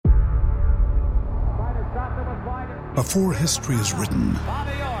Before history is written,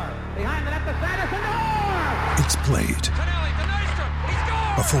 it's played.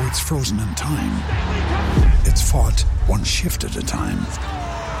 Before it's frozen in time, it's fought one shift at a time.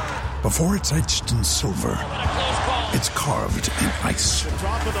 Before it's etched in silver, it's carved in ice.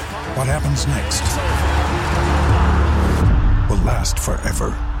 What happens next will last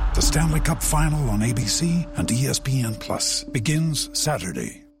forever. The Stanley Cup Final on ABC and ESPN Plus begins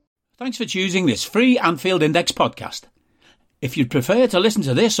Saturday. Thanks for choosing this free Anfield Index podcast. If you'd prefer to listen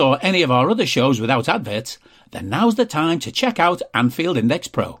to this or any of our other shows without adverts, then now's the time to check out Anfield Index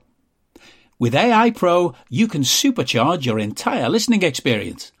Pro. With AI Pro, you can supercharge your entire listening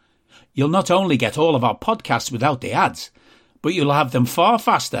experience. You'll not only get all of our podcasts without the ads, but you'll have them far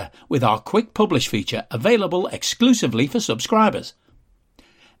faster with our quick publish feature available exclusively for subscribers.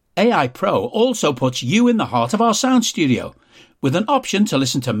 AI Pro also puts you in the heart of our sound studio, with an option to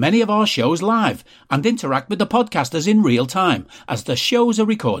listen to many of our shows live and interact with the podcasters in real time as the shows are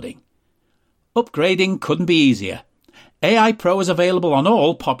recording. Upgrading couldn't be easier. AI Pro is available on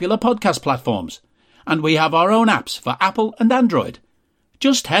all popular podcast platforms, and we have our own apps for Apple and Android.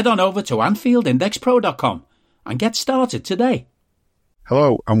 Just head on over to AnfieldIndexPro.com and get started today.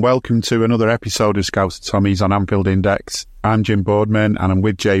 Hello and welcome to another episode of Scouser Tommies on Anfield Index. I'm Jim Boardman and I'm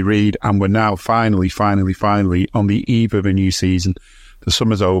with Jay Reid, and we're now finally on the eve of a new season. The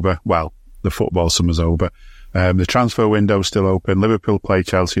summer's over. Well, the football summer's over. The transfer window's still open. Liverpool play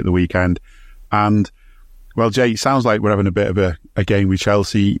Chelsea at the weekend. And, well, Jay, it sounds like we're having a bit of a game with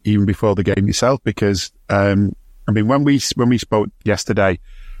Chelsea even before the game itself, because, when we spoke yesterday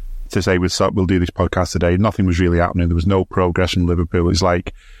to say we'll do this podcast today, nothing was really happening. There was no progress in Liverpool. It was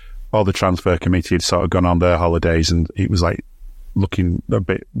like all the transfer committee had sort of gone on their holidays, and it was like looking a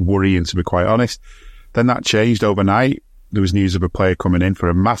bit worrying, to be quite honest. Then that changed overnight. There was news of a player coming in for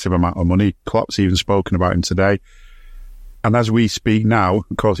a massive amount of money. Klopp's even spoken about him today. And as we speak now,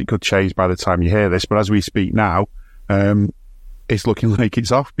 of course it could change by the time you hear this, but as we speak now, it's looking like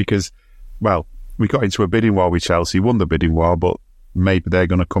it's off because, well, we got into a bidding war with Chelsea, won the bidding war, but maybe they're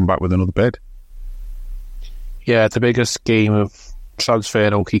going to come back with another bid. Yeah, the biggest game of transfer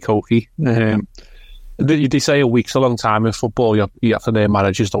Cokey. They say a week's a long time in football. You have to name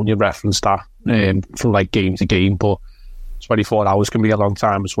managers, don't you, reference that from like game to game, but 24 hours can be a long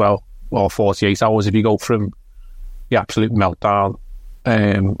time as well, or 48 hours if you go from the absolute meltdown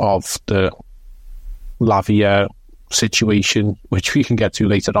of the Lavia situation, which we can get to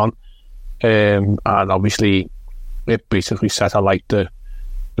later on. And obviously it basically set alight the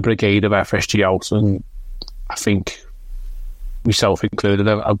brigade of FSG out, and I think myself included,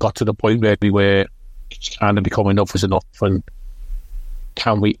 I've got to the point really where it's kind of become enough is enough, and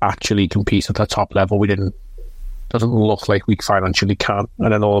can we actually compete at the top level? Doesn't look like we financially can,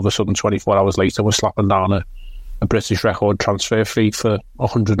 and then all of a sudden 24 hours later we're slapping down a British record transfer fee for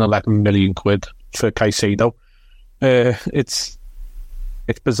 111 million quid for Caicedo. It's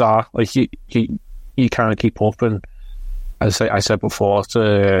bizarre. Like you can't keep up, and as I said before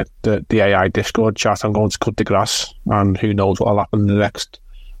to the AI Discord chat, I'm going to cut the grass, and who knows what will happen in the next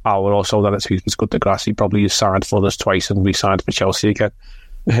hour or so that it takes me to cut the grass. He probably has signed for us twice and we signed for Chelsea again,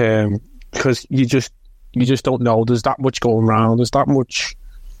 because you just don't know. There's that much going around. There's that much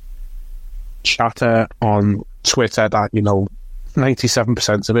chatter on Twitter that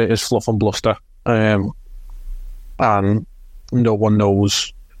 97% of it is fluff and bluster, and no one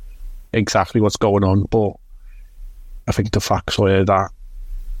knows exactly what's going on. But I think the facts are that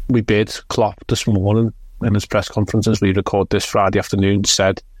we bid. Klopp this morning in his press conference as we record this Friday afternoon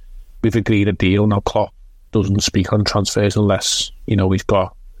said we've agreed a deal. Now Klopp doesn't speak on transfers unless he's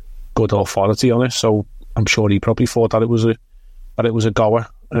got good authority on it, so I'm sure he probably thought that it was a goer.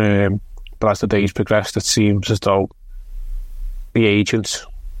 But as the days progressed, it seems as though the agent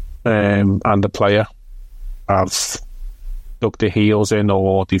and the player have dug their heels in,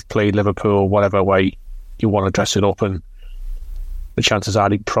 or they've played Liverpool whatever way you want to dress it up, and the chances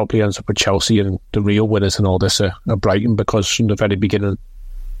are he probably ends up with Chelsea, and the real winners in all this are Brighton, because from the very beginning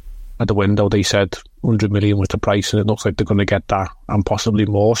at the window they said 100 million was the price, and it looks like they're going to get that and possibly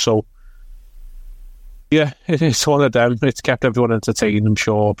more. So yeah, it's one of them. It's kept everyone entertained. I'm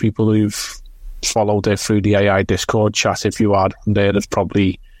sure people who've followed it through the AI Discord chat, if you had there, have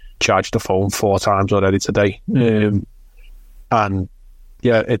probably charged the phone 4 times already today. And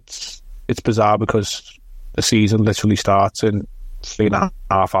yeah, it's bizarre because the season literally starts in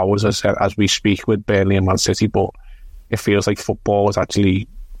 3.5 hours as we speak with Burnley and Man City, but it feels like football is actually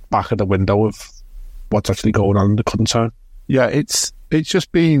back at the window of what's actually going on in the current time. Yeah, it's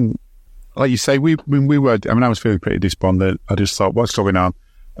just been, like you say, I was feeling pretty despondent. I just thought, what's going on?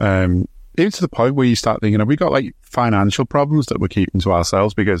 even to the point where you start thinking, have we got like financial problems that we're keeping to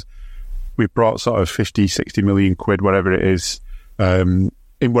ourselves because we've brought sort of 50, 60 million quid, whatever it is, in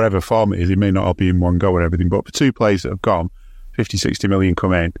whatever form it is. It may not all be in one go and everything, but for two players that have gone, 50, 60 million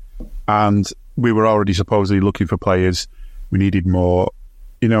come in, and we were already supposedly looking for players. We needed more,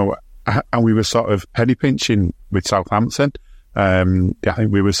 and we were sort of penny pinching with Southampton. I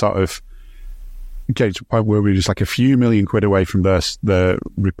think we were sort of getting to a point where we were just like a few million quid away from the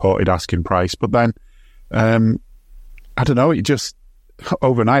reported asking price. But then, I don't know, it just,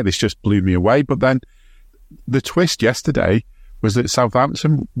 overnight, this just blew me away. But then the twist yesterday was that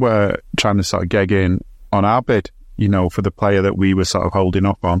Southampton were trying to sort of geg in on our bid, for the player that we were sort of holding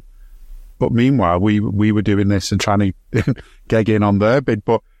up on. But meanwhile, we were doing this and trying to geg in on their bid.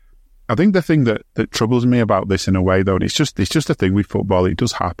 But I think the thing that troubles me about this in a way, though, and it's just a thing with football, it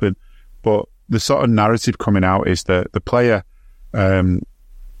does happen, but the sort of narrative coming out is that the player,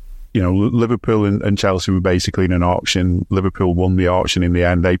 Liverpool and Chelsea were basically in an auction. Liverpool won the auction in the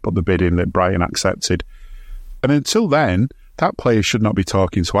end. They put the bid in that Brighton accepted. And until then, that player should not be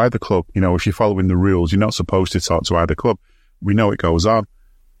talking to either club. If you're following the rules, you're not supposed to talk to either club. We know it goes on.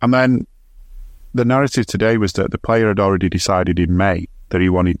 And then the narrative today was that the player had already decided in May that he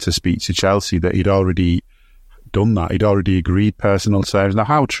wanted to speak to Chelsea, that he'd already done that. He'd already agreed personal terms. Now,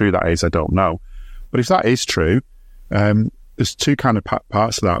 how true that is, I don't know. But if that is true, there's two kind of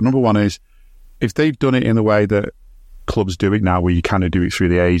parts to that. Number one is, if they've done it in the way that clubs do it now, where you kind of do it through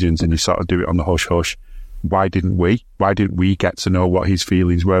the agents and you sort of do it on the hush-hush, why didn't we? Why didn't we get to know what his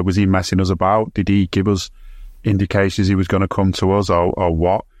feelings were? Was he messing us about? Did he give us indications he was going to come to us or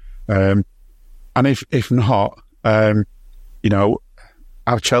what? And if not, have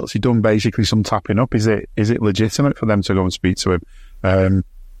Chelsea done basically some tapping up? Is it legitimate for them to go and speak to him?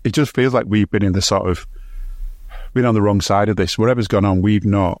 It just feels like we've been on the wrong side of this. Whatever's gone on, we've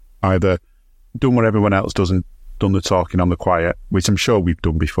not either done what everyone else does and done the talking on the quiet, which I'm sure we've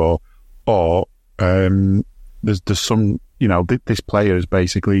done before, or there's some, this player has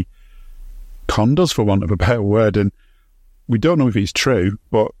basically conned us, for want of a better word, and we don't know if it's true,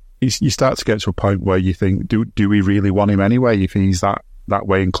 but you start to get to a point where you think, do we really want him anyway if he's that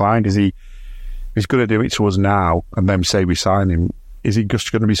way inclined? Is he's going to do it to us now and then say we sign him? Is it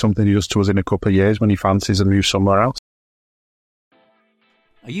just going to be something he does to us in a couple of years when he fancies a move somewhere else?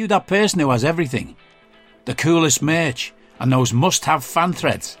 Are you that person who has everything? The coolest merch and those must-have fan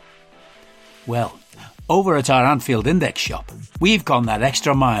threads? Well, over at our Anfield Index shop, we've gone that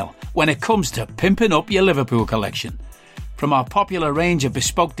extra mile when it comes to pimping up your Liverpool collection. From our popular range of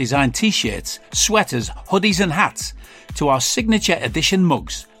bespoke design t-shirts, sweaters, hoodies and hats, to our signature edition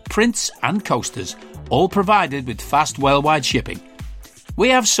mugs, prints and coasters, all provided with fast worldwide shipping. We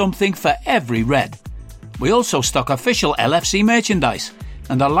have something for every red. We also stock official LFC merchandise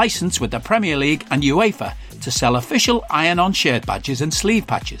and are licensed with the Premier League and UEFA to sell official iron-on shirt badges and sleeve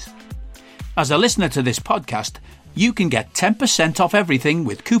patches. As a listener to this podcast, you can get 10% off everything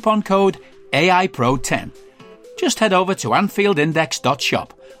with coupon code AIPRO10. Just head over to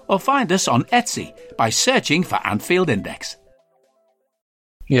AnfieldIndex.shop or find us on Etsy by searching for Anfield Index.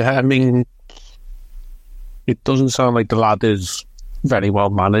 Yeah, I mean, it doesn't sound like the lad is very well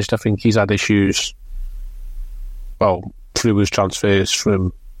managed. I think he's had issues, through his transfers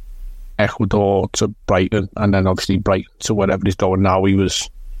from Ecuador to Brighton, and then obviously Brighton to wherever he's going now. He was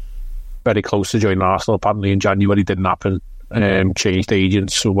very close to joining Arsenal apparently in January. Didn't happen. Changed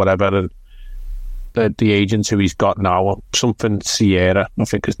agents or whatever, and the agent who he's got now, something Sierra, I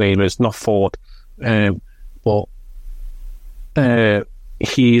think his name is, not Ford, but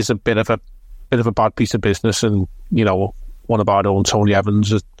he's a bit of a bad piece of business, and one of our own, Tony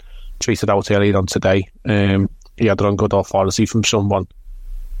Evans, has tweeted out earlier on today. He had on good authority from someone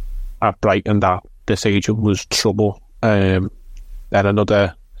at Brighton that this agent was trouble. Then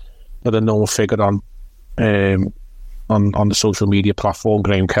another known figure on the social media platform,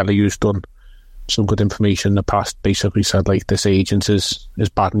 Graham Kelly, who's done some good information in the past, basically said like this agent is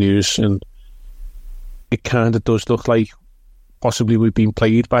bad news, and it kind of does look like possibly we've been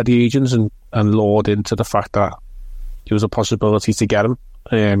played by the agents and lured into the fact that there was a possibility to get him,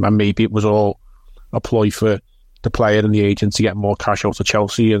 and maybe it was all a ploy for the player and the agent to get more cash out of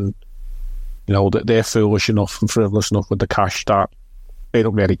Chelsea, and they're foolish enough and frivolous enough with the cash that they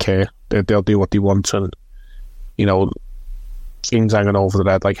don't really care. They'll do what they want, and things hanging over the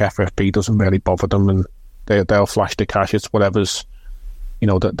head like FFP doesn't really bother them, and they'll flash the cash. It's whatever's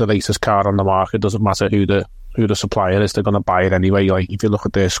the latest card on the market. Doesn't matter who the supplier is, they're going to buy it anyway. Like, if you look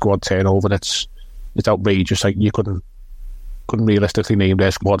at their squad turnover, it's outrageous. Like, you couldn't realistically name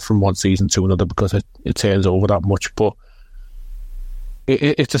their squad from one season to another because it turns over that much. But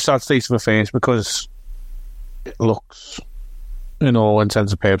it's a sad state of affairs because it looks, in all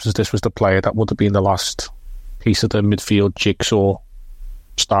intents and purposes, this was the player that would have been the last piece of the midfield jigsaw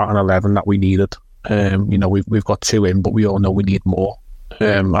starting 11 that we needed. We've got 2 in, but we all know we need more.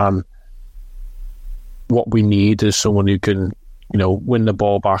 And what we need is someone who can, win the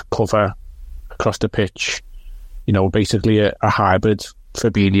ball back, cover across the pitch. Basically a hybrid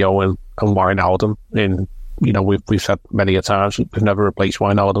Fabinho and Wijnaldum. We've said many a times we've never replaced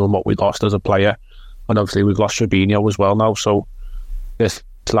Wijnaldum and what we lost as a player, and obviously we've lost Fabinho as well now. So this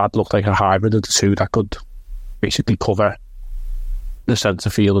lad looked like a hybrid of the two that could basically cover the centre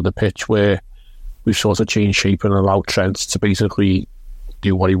field of the pitch, where we've sort of changed shape and allowed Trent to basically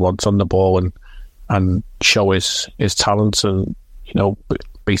do what he wants on the ball and show his talents. And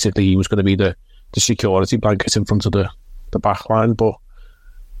basically he was going to be the security blanket in front of the back line. But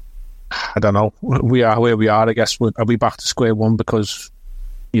I don't know, we are where we are. I guess are we back to square one? Because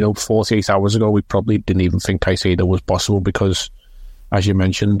 48 hours ago we probably didn't even think Caicedo was possible, because as you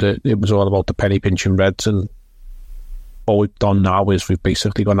mentioned, it was all about the penny pinching Reds, and all we've done now is we've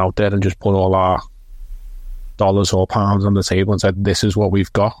basically gone out there and just put all our dollars or pounds on the table and said, this is what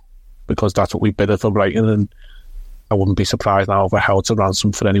we've got, because that's what we bid for Brighton, and I wouldn't be surprised now if we're held to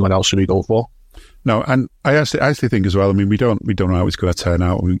ransom for anyone else who we go for. No, and I actually think as well, I mean, we don't know how it's going to turn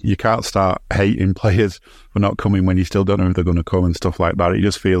out. You can't start hating players for not coming when you still don't know if they're going to come and stuff like that. It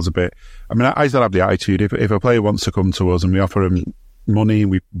just feels a bit... I mean, I still have the attitude, if a player wants to come to us and we offer him money,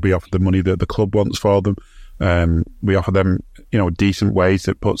 we offer the money that the club wants for them, we offer them, decent ways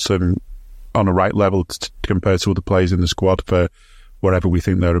that puts them on a right level compared to other players in the squad for whatever we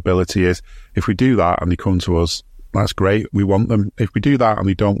think their ability is. If we do that and they come to us, that's great. We want them. If we do that and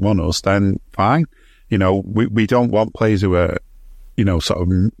they don't want us, then fine. We don't want players who are, sort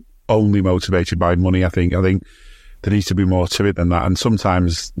of only motivated by money. I think there needs to be more to it than that. And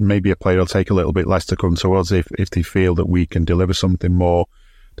sometimes maybe a player will take a little bit less to come to us if they feel that we can deliver something more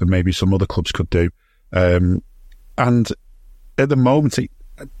than maybe some other clubs could do. And at the moment,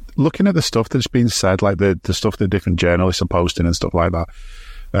 looking at the stuff that's been said, like the stuff that different journalists are posting and stuff like that,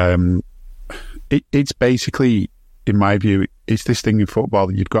 it's basically, in my view, it's this thing in football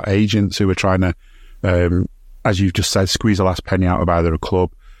that you've got agents who are trying to, as you've just said, squeeze the last penny out of either a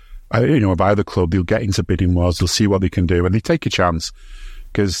club. Of either club, they'll get into bidding wars, they'll see what they can do, and they take a chance.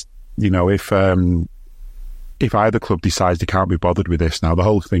 Because, if either club decides they can't be bothered with this now, the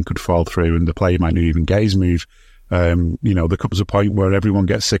whole thing could fall through and the player might not even get his move. There comes a point where everyone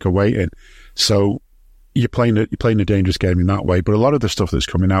gets sick of waiting. So you're playing a dangerous game in that way. But a lot of the stuff that's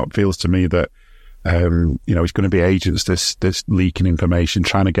coming out feels to me that it's going to be agents this leaking information,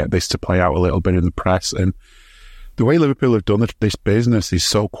 trying to get this to play out a little bit in the press. And the way Liverpool have done this business is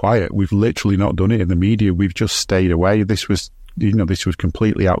so quiet. We've literally not done it in the media. We've just stayed away. This was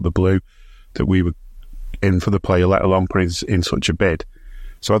completely out of the blue that we were in for the player, let alone put in such a bid.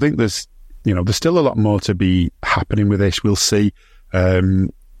 So I think there's still a lot more to be happening with this. We'll see.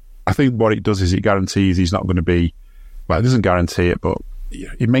 I think what it does is it guarantees he's not going to be, well, it doesn't guarantee it, but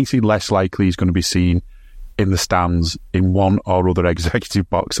it makes it less likely he's going to be seen in the stands in one or other executive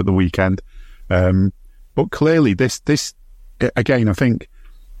box at the weekend. But clearly this again, I think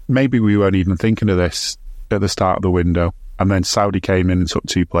maybe we weren't even thinking of this at the start of the window, and then Saudi came in and took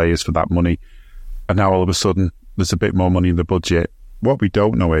 2 players for that money, and now all of a sudden there's a bit more money in the budget. What we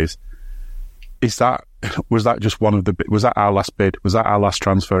don't know was that our last bid? Was that our last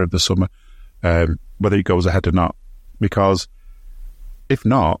transfer of the summer? Whether it goes ahead or not? Because if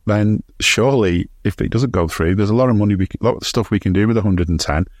not, then surely if it doesn't go through, there's a lot of money, a lot of stuff we can do with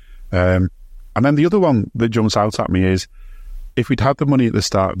 110. And then the other one that jumps out at me is, if we'd had the money at the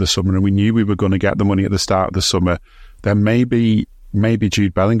start of the summer and we knew we were going to get the money at the start of the summer, then maybe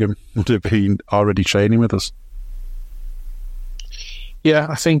Jude Bellingham would have been already training with us. Yeah,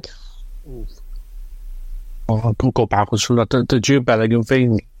 I think I'll go backwards from that. The Jude Bellingham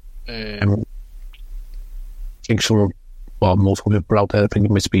thing, I think multiple people out there, I think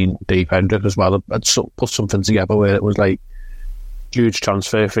it must have been Dave Hendrick as well, had put something together where it was like Jude's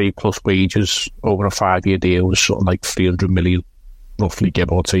transfer fee plus wages over a 5-year deal was something like 300 million, roughly,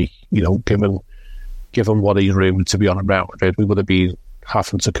 give or take. Given what he's rumoured to be on around, we would have been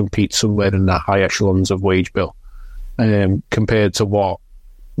having to compete somewhere in the high echelons of wage bill, compared to what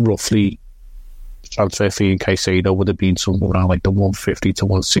roughly transfer fee in Caicedo would have been something around like the 150 to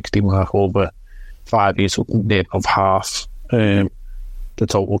 160 mark over 5 years, near of half the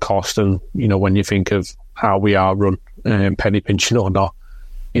total cost. And when you think of how we are run, penny pinching or not,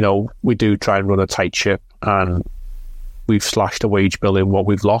 we do try and run a tight ship, and we've slashed the wage bill in what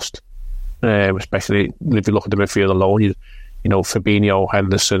we've lost. Especially if you look at the midfield alone, Fabinho,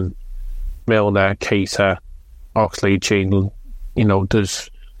 Henderson, Milner, Keita, Oxlade, Chamberlain. It's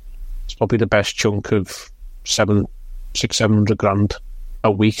probably the best chunk of 700 grand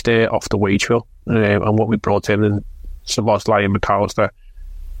a week there off the wage bill. And what we brought in Szoboszlai and McAllister,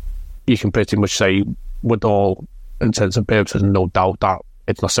 you can pretty much say, with all intents and purposes, no doubt that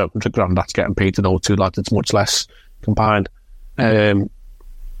it's not 700 grand that's getting paid to those two lads. It's much less combined.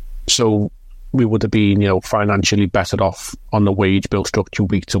 So we would have been, financially better off on the wage bill structure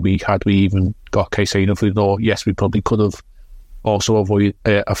week to week had we even got Caicedo through the door. Yes, we probably could have also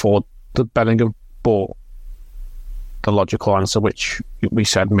afford the Bellingham, but the logical answer, which we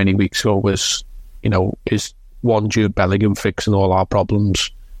said many weeks ago, was, is one Jude Bellingham fixing all our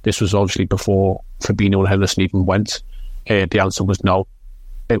problems? This was obviously before Fabinho and Henderson even went. The answer was no.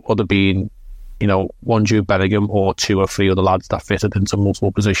 It would have been, one Jude Bellingham or two or three other lads that fitted into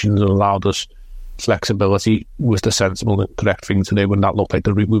multiple positions and allowed us flexibility was the sensible and correct thing to do, and that looked like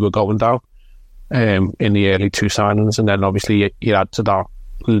the route we were going down in the early two signings. And then obviously you add to that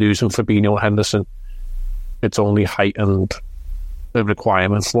losing Fabinho and Henderson, it's only heightened the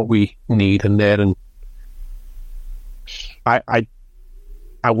requirements, what we need in there. And I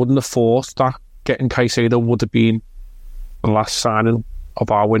wouldn't have thought that getting Caicedo would have been the last signing of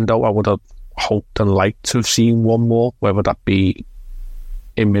our window. I would have hoped and liked to have seen one more, whether that be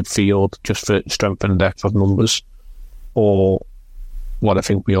in midfield just for strength and depth of numbers, or what I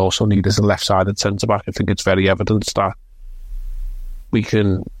think we also need is a left-sided centre-back. I think it's very evident that we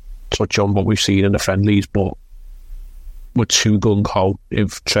can touch on what we've seen in the friendlies, but we're too gung-ho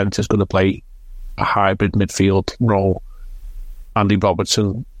if Trent is going to play a hybrid midfield role. Andy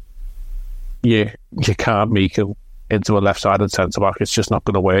Robertson, you can't make him into a left-sided centre-back. It's just not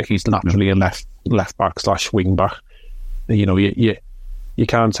going to work. He's naturally a left-back / wing-back. You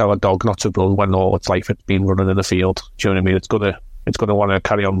can't tell a dog not to run when all its life it's been running in the field. Do you know what I mean? It's going to want to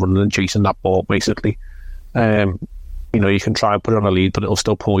carry on running and chasing that ball, basically. You can try and put it on a lead, but it'll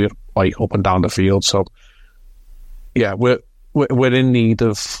still pull you up and down the field. So, yeah, we're in need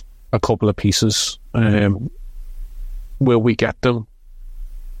of a couple of pieces. Will we get them?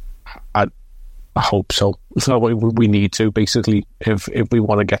 I hope so. So we need to, basically, if we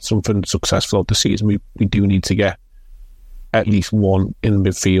want to get something successful out the season, we do need to get at least one in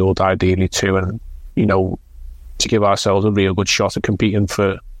midfield, ideally two, and to give ourselves a real good shot at competing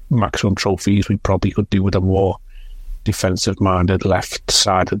for maximum trophies, we probably could do with a more defensive-minded,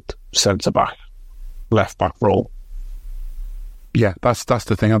 left-sided centre-back, left-back role. Yeah, that's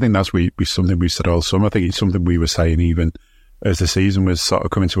the thing. I think that's something we said all summer. I think it's something we were saying even as the season was sort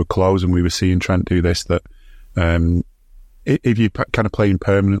of coming to a close and we were seeing Trent do this, that if you're kind of playing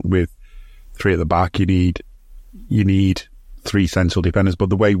permanent with three at the back, you need three central defenders. But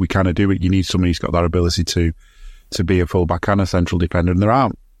the way we kind of do it, you need somebody who's got that ability to be a full back and a central defender. And there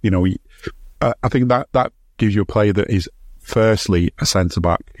aren't, I think that gives you a player that is firstly a centre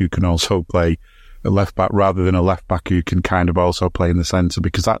back who can also play a left back, rather than a left back who can kind of also play in the centre,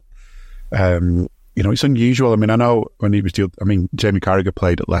 because that, it's unusual. I mean, I know when he was Jamie Carragher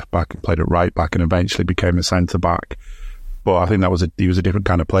played at left back and played at right back and eventually became a centre back. But I think he was a different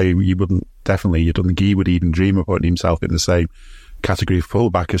kind of player. You don't think he would even dream of putting himself in the same category of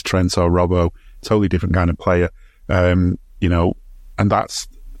full back as Trent or Robbo. Totally different kind of player. And that's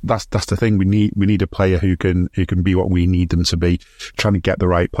the thing. We need a player who can be what we need them to be. Trying to get the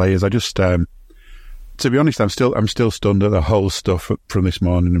right players. I just, to be honest, I'm still stunned at the whole stuff from this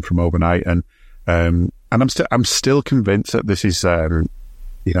morning and from overnight, and I'm still convinced that this is,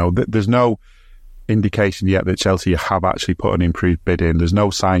 there's no indication yet that Chelsea have actually put an improved bid in. There's no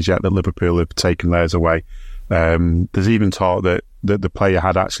signs yet that Liverpool have taken theirs away. There's even talk that the player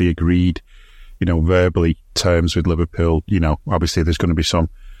had actually agreed, verbally terms with Liverpool. Obviously there's going to be some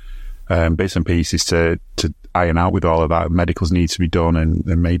bits and pieces to iron out with all of that. Medicals need to be done, and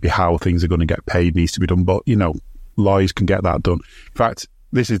maybe how things are going to get paid needs to be done. But, lawyers can get that done. In fact,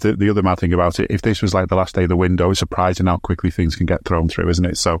 this is the other mad thing about it. If this was like the last day of the window, it's surprising how quickly things can get thrown through, isn't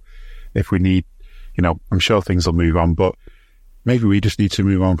it? So if we need, I'm sure things will move on, but maybe we just need to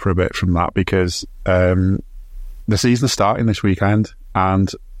move on for a bit from that, because the season's starting this weekend, and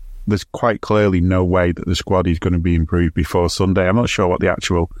there's quite clearly no way that the squad is going to be improved before Sunday. I'm not sure what the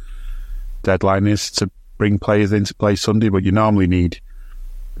actual deadline is to bring players in to play Sunday, but you normally need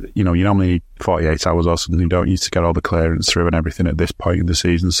 48 hours or something, don't you, to get all the clearance through and everything at this point in the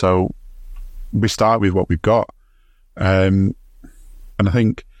season. So we start with what we've got. And I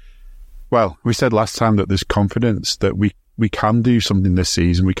think, well, we said last time that there's confidence that we can do something this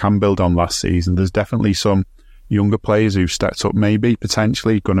season. We can build on last season. There's definitely some younger players who've stepped up, maybe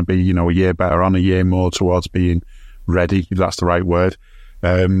potentially going to be, a year better on, a year more towards being ready, if that's the right word.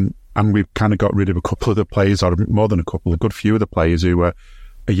 And we've kind of got rid of a couple of the players, or more than a couple, a good few of the players who were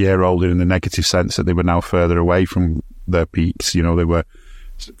a year older in the negative sense that they were now further away from their peaks. They were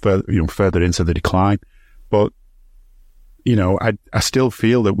further into the decline. But, I still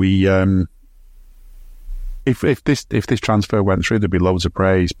feel that we, if this transfer went through, there'd be loads of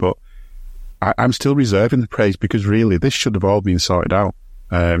praise. But I'm still reserving the praise, because really this should have all been sorted out.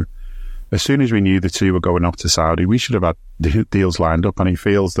 As soon as we knew the two were going off to Saudi, we should have had deals lined up, and it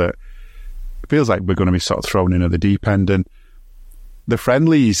feels like we're going to be sort of thrown in at the deep end. And the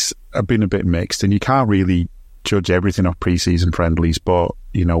friendlies have been a bit mixed, and you can't really judge everything off pre-season friendlies. But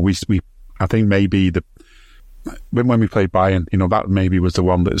I think maybe when we played Bayern, that maybe was the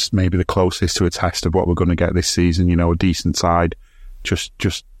one that's maybe the closest to a test of what we're going to get this season. A decent side.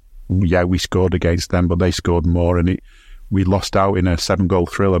 We scored against them, but they scored more, and we lost out in a 7-goal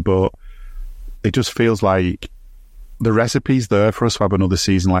thriller. But it just feels like the recipe's there for us to have another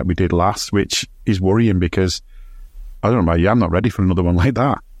season like we did last, which is worrying, because I don't know about you, I'm not ready for another one like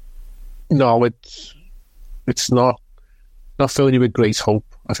that. No, it's not filling you with great hope.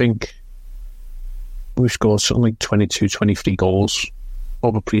 I think we've scored something like 22, 23 goals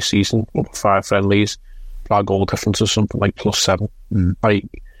over pre-season, over 5 friendlies. Our goal difference is something like +7.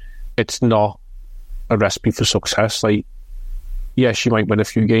 It's not a recipe for success. Yes, you might win a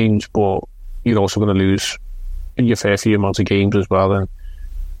few games, but you're also going to lose in your fair few amount of games as well. And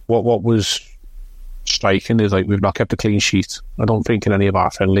what was striking is we've not kept a clean sheet. I don't think in any of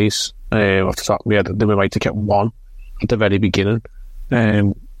our friendlies. Off the top, we might have kept one at the very beginning.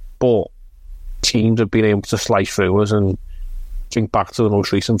 But teams have been able to slice through us, and think back to the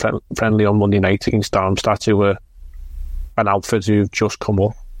most recent friendly on Monday night against Darmstadt, who were an outfit who've just come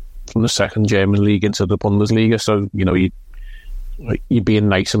up from the second German league into the Bundesliga. So, you're being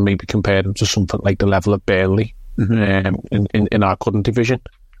nice and maybe compare them to something like the level of Burnley in our current division.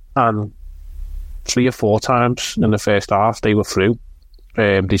 And 3 or 4 times in the first half, they were through.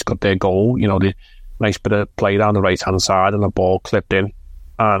 They got their goal, the nice bit of play down the right-hand side, and the ball clipped in.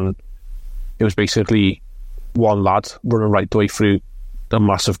 And it was basically one lad running right the way through the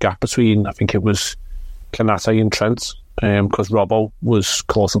massive gap between, I think it was Kanate and Trent, because Robbo was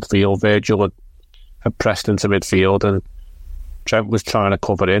close upfield. Virgil had pressed into midfield, and Trent was trying to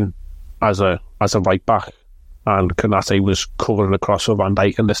cover in as a right back, and Kanate was covering across for Van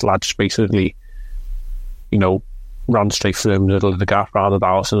Dijk, and this lad just basically, ran straight through the middle of the gap, round at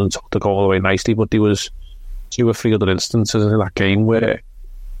Allison, and took the goal away nicely. But there was 2 or 3 other instances in that game where,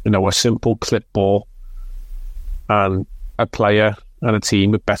 a simple clip ball and a player and a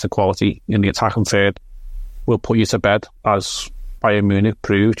team with better quality in the attacking third will put you to bed, as Bayern Munich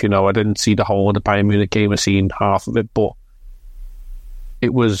proved. I didn't see the whole of the Bayern Munich game, I seen half of it, but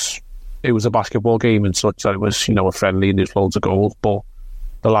it was a basketball game and such that it was, a friendly and there's loads of goals. But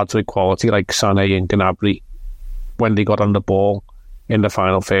the lads with quality like Sané and Gnabry, when they got on the ball in the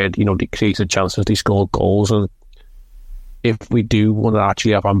final third, they created chances, they scored goals. And if we do want to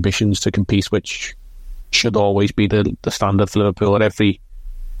actually have ambitions to compete, which should always be the standard for Liverpool at every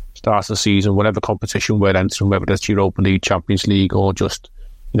start of the season, whatever competition we're entering, whether it's Europa League, Champions League, or just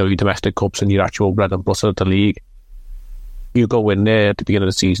your domestic cups and your actual bread and butter of the league, you go in there at the beginning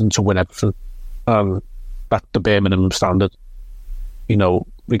of the season to win everything. That's the bare minimum standard.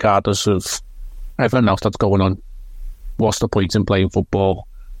 Regardless of everything else that's going on, what's the point in playing football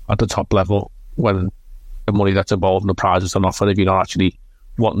at the top level when the money that's involved and the prizes are offered if you're not actually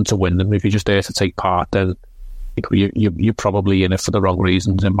wanting to win them? If you're just there to take part, then you're probably in it for the wrong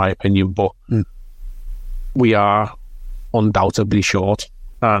reasons, in my opinion. But we are undoubtedly short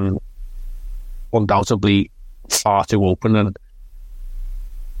and undoubtedly far too open, and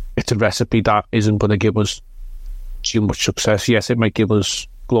it's a recipe that isn't going to give us too much success. Yes, it might give us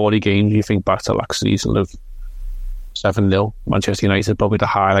glory games. You think back to last season of 7-0 Manchester United, probably the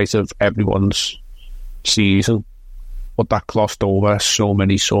highlight of everyone's season, but that glossed over so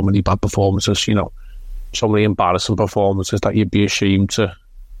many bad performances, so many embarrassing performances that you'd be ashamed to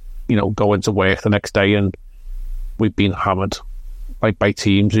go into work the next day. And we've been hammered by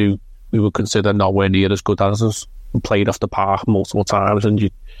teams who we would consider nowhere near as good as us, and played off the park multiple times, and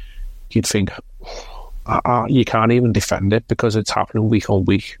you'd think you can't even defend it because it's happening week on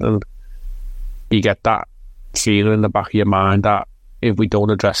week. And you get that feeling in the back of your mind that if we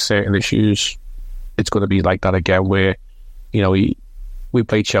don't address certain issues, it's going to be like that again, where we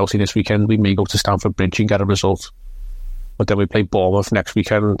play Chelsea this weekend, we may go to Stamford Bridge and get a result, but then we play Bournemouth next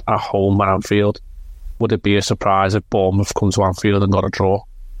weekend at home at Anfield. Would it be a surprise if Bournemouth comes to Anfield and got a draw?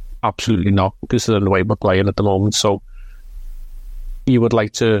 Absolutely not, because of the way we're playing at the moment. So you would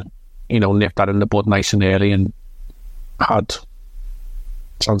like to nip that in the bud nice and early and had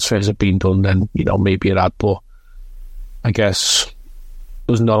transfers have been done, then, maybe it had, but I guess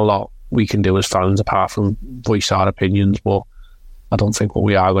there's not a lot we can do as fans apart from voice our opinions, but I don't think what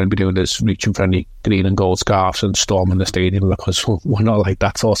we are going to be doing is reaching for any green and gold scarves and storming the stadium, because we're not like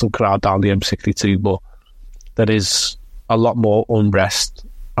that sort of crowd down the M62, but there is a lot more unrest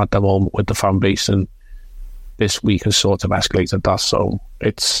at the moment with the fan base, and this week has sort of escalated that, so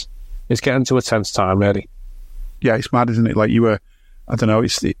it's getting to a tense time, really. Yeah, it's mad, isn't it? Like you were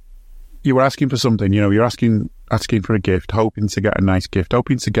asking for something, you're asking for a gift, hoping to get a nice gift,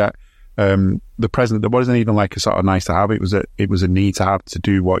 hoping to get the present that wasn't even like a sort of nice to have. It was a need to have to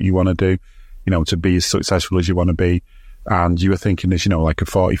do what you want to do, to be as successful as you want to be. And you were thinking this, like a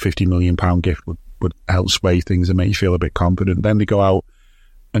 40-50 million pound gift would help sway things and make you feel a bit confident. Then they go out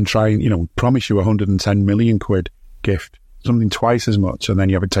and try and, promise you 110 million quid gift, something twice as much, and then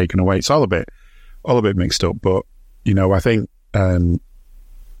you have it taken away. It's all a bit mixed up. But, I think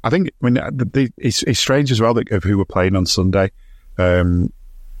it's strange as well that of who were playing on Sunday, that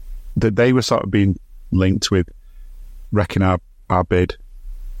they were sort of being linked with wrecking our bid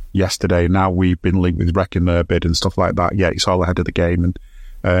yesterday. Now we've been linked with wrecking their bid and stuff like that. Yeah, it's all ahead of the game,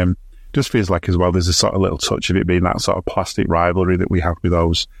 and just feels like as well there's a sort of little touch of it being that sort of plastic rivalry that we have with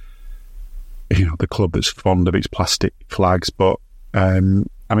those, the club that's fond of its plastic flags. But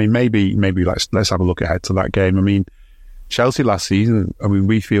maybe let's have a look ahead to that game. I mean, Chelsea last season,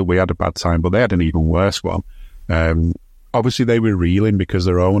 we feel we had a bad time, but they had an even worse one. Obviously, they were reeling because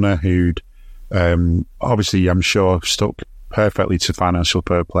their owner, who'd obviously, I'm sure, stuck perfectly to financial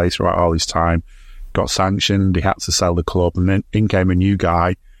fair play throughout all his time, got sanctioned. He had to sell the club, and then in came a new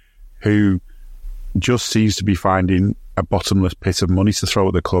guy who just seems to be finding a bottomless pit of money to throw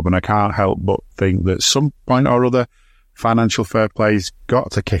at the club. And I can't help but think that some point or other, financial fair play's got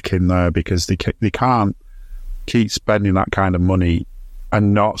to kick in there, because they can't keep spending that kind of money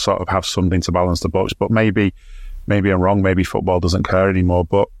and not sort of have something to balance the books. But maybe I'm wrong. Maybe football doesn't care anymore.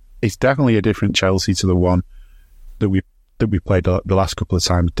 But it's definitely a different Chelsea to the one that we played the last couple of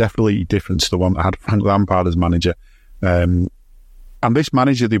times. Definitely different to the one that had Frank Lampard as manager. And this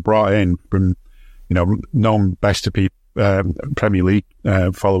manager they brought in from, known best to people, Premier League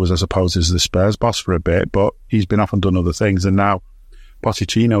followers, I suppose, as the Spurs boss for a bit, but he's been off and done other things, and now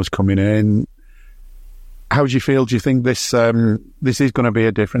Pochettino's coming in. How do you feel? Do you think this is going to be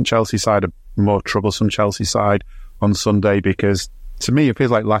a different Chelsea side, a more troublesome Chelsea side on Sunday? Because to me, it feels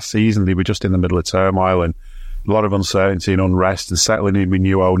like last season they were just in the middle of turmoil and a lot of uncertainty and unrest and settling in with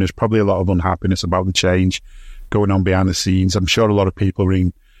new owners, probably a lot of unhappiness about the change going on behind the scenes. I'm sure a lot of people were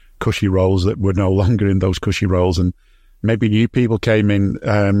in cushy roles that were no longer in those cushy roles, and maybe new people came in,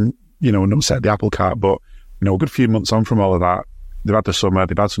 and upset the apple cart. But, a good few months on from all of that, they've had the summer,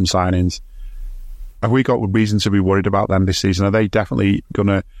 they've had some signings. Have we got reason to be worried about them this season? Are they definitely going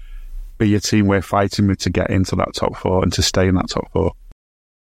to be a team we're fighting with to get into that top four and to stay in that top four?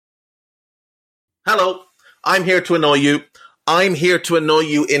 Hello, I'm here to annoy you. I'm here to annoy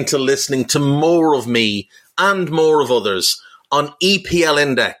you into listening to more of me and more of others on EPL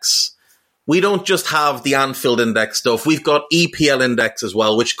Index. We don't just have the Anfield Index stuff. We've got EPL Index as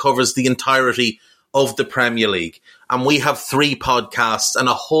well, which covers the entirety of the Premier League. And we have 3 podcasts and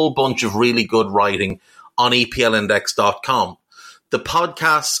a whole bunch of really good writing on EPLindex.com. The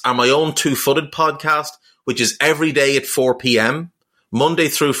podcasts are my own Two-Footed podcast, which is every day at 4 p.m, Monday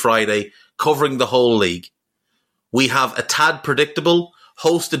through Friday, covering the whole league. We have A Tad Predictable,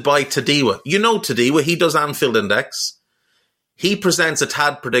 hosted by Tadiwa. You know Tadiwa, he does Anfield Index. He presents A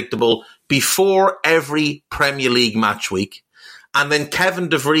Tad Predictable before every Premier League match week. And then Kevin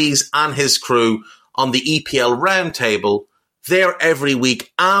De Vries and his crew on the EPL Roundtable, they're every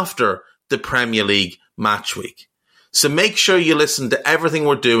week after the Premier League match week. So make sure you listen to everything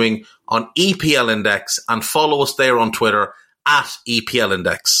we're doing on EPL Index and follow us there on Twitter at EPL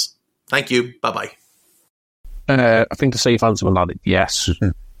Index. Thank you. Bye-bye. I think the safe answer on that is yes.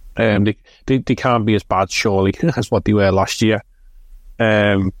 They can't be as bad, surely, as what they were last year.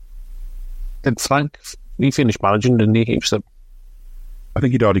 Did Frank, he finished managing, didn't he? I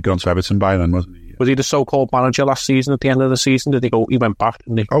think he'd already gone to Everton by then, wasn't he? Was he the so-called manager last season at the end of the season? Did he go? He went back,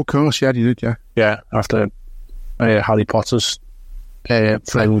 didn't he? Oh, of course, yeah, he did, yeah. Yeah, after Harry Potter's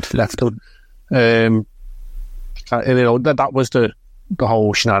friend left him. And, that was the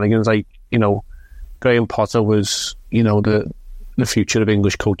whole shenanigans. Like, Graham Potter was, the future of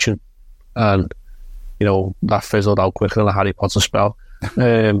English coaching. And, that fizzled out quicker than a Harry Potter spell.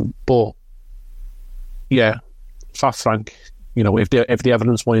 But, yeah, Fat Frank, if the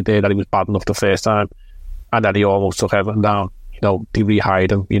evidence wasn't there that he was bad enough the first time and that he almost took Everton down, they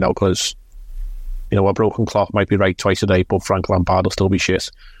rehired him, because a broken clock might be right twice a day, but Frank Lampard will still be shit.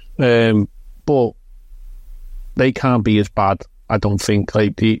 But they can't be as bad, I don't think.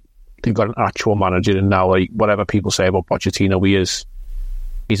 Like, they've got an actual manager, and now, like, whatever people say about Pochettino,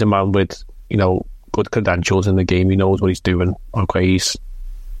 he's a man with, good credentials in the game. He knows what he's doing. Okay, he's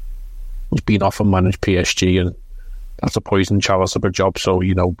been off and managed PSG, and that's a poison chalice of a job. So,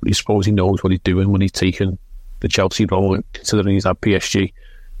 I suppose he knows what he's doing when he's taking the Chelsea role, considering he's at PSG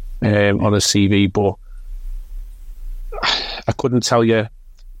on his CV. But I couldn't tell you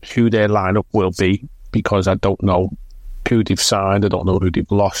who their lineup will be, because I don't know who they've signed. I don't know who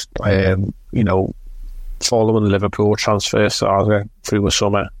they've lost. Following the Liverpool transfer saga through the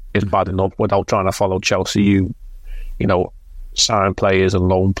summer is bad enough without trying to follow Chelsea. You sign players and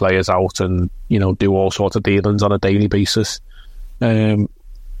loan players out, and do all sorts of dealings on a daily basis. But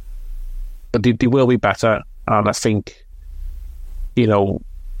they will be better, and I think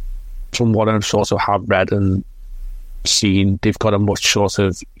from what I've sort of have read and seen, they've got a much sort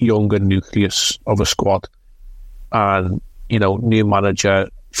of younger nucleus of a squad, and new manager,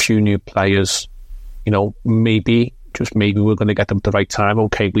 few new players. Maybe, just maybe, we're going to get them at the right time.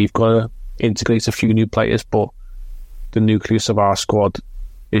 Okay, we've got to integrate a few new players, but the nucleus of our squad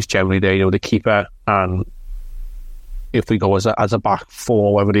is generally there. The keeper, and if we go as a back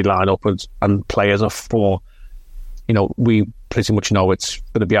four, whether they line up and play as a four, we pretty much know it's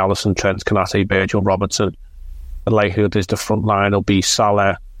going to be Alisson, Trent, Konate, Virgil, Robertson. The likelihood is the front line will be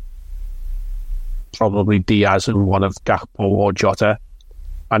Salah, probably Diaz, and one of Gakpo or Jota.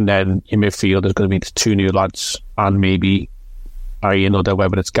 And then in midfield, there's going to be the two new lads, and maybe another,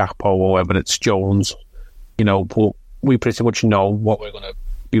 whether it's Gakpo or whether it's Jones. But we pretty much know what we're going to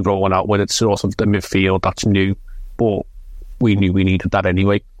be rolling out with. It's sort of the midfield that's new, but we knew we needed that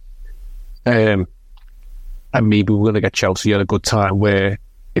anyway. And maybe we're going to get Chelsea at a good time where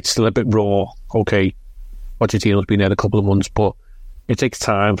it's still a bit raw. Okay, Pochettino's been there a couple of months, but it takes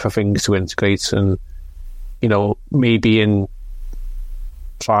time for things to integrate, and maybe in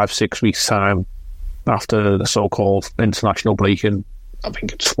 5-6 weeks' time, after the so-called international break, and I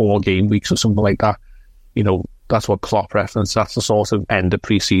think it's 4 game weeks or something like that, that's what Klopp referenced. That's the sort of end of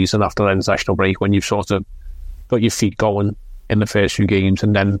pre-season after the international break, when you've sort of got your feet going in the first few games,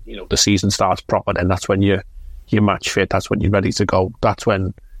 and then the season starts proper. Then that's when you're match fit. That's when you're ready to go. That's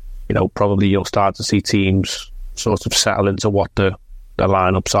when probably you'll start to see teams sort of settle into what the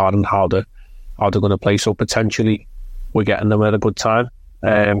lineups are and how they're going to play. So potentially we're getting them at a good time.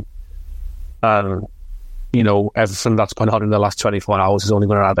 And everything that's gone on in the last 24 hours is only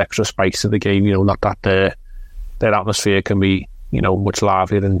going to add extra spice to the game. Not that their atmosphere can be much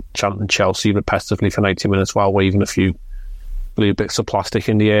livelier than chanting Chelsea repetitively for 90 minutes while waving a few blue bits of plastic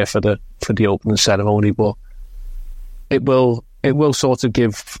in the air for the opening ceremony. But it will sort of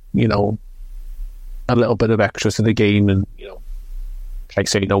give a little bit of extra to the game, and like I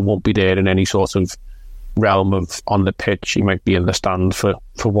say, won't be there in any sort of realm of on the pitch. He might be in the stand for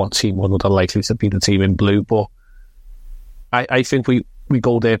one team, one of the likely to be the team in blue. But I think we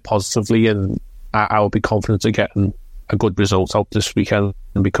go there positively, and I will be confident of getting a good result out this weekend,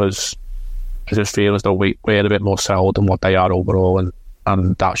 because I just feel as though we're a bit more settled than what they are overall,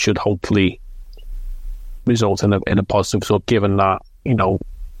 and that should hopefully result in a positive result, given that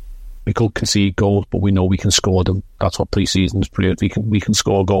we could concede goals, but we know we can score them. That's what pre-season's proved. We can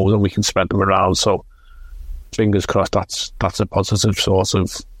score goals and we can spread them around. So fingers crossed that's a positive sort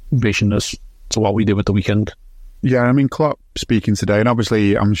of vision as to what we do at the weekend. Yeah, I mean, Klopp speaking today, and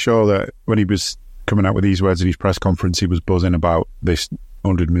obviously I'm sure that when he was coming out with these words at his press conference, he was buzzing about this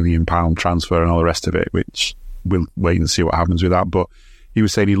 £100 million transfer and all the rest of it, which we'll wait and see what happens with that. But he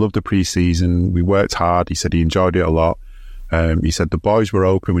was saying he loved the pre-season. We worked hard. He said he enjoyed it a lot. He said the boys were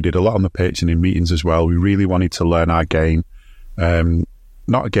open. We did a lot on the pitch and in meetings as well. We really wanted to learn our game.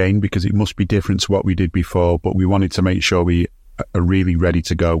 Not again because it must be different to what we did before, but we wanted to make sure we are really ready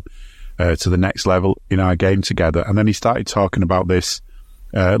to go to the next level in our game together. And then he started talking about this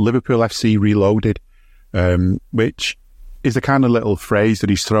Liverpool FC Reloaded, which is the kind of little phrase that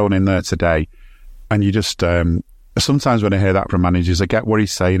he's thrown in there today. And you just... sometimes when I hear that from managers, I get what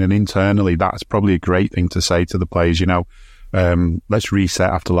he's saying, and internally that's probably a great thing to say to the players. Let's reset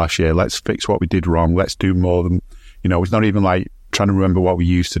after last year. Let's fix what we did wrong. Let's do more than, it's not even like trying to remember what we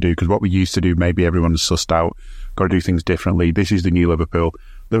used to do, because what we used to do, maybe everyone's sussed out, got to do things differently. This is the new Liverpool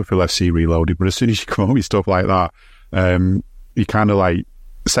FC Reloaded. But as soon as you come up with stuff like that, you're kind of like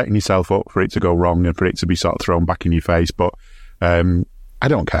setting yourself up for it to go wrong and for it to be sort of thrown back in your face. But I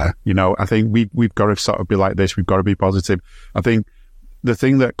don't care. I think we've got to sort of be like this. We've got to be positive. I think the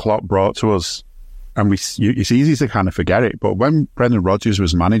thing that Klopp brought to us, and it's easy to kind of forget it, but when Brendan Rodgers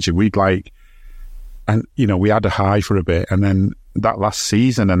was manager, we'd And, you know, we had a high for a bit, and then that last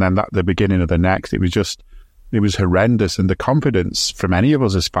season, and then the beginning of the next, it was horrendous. And the confidence from any of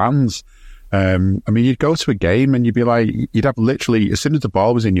us as fans, I mean, you'd go to a game and you'd be like, you'd have literally, as soon as the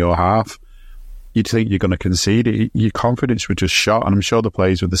ball was in your half, you'd think you're going to concede. Your confidence was just shot, and I'm sure the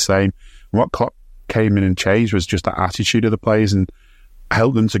players were the same. And what Klopp came in and changed was just the attitude of the players, and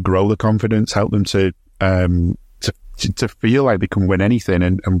helped them to grow the confidence, helped them to feel like they can win anything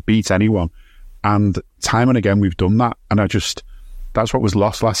and beat anyone. And time and again, we've done that. And that's what was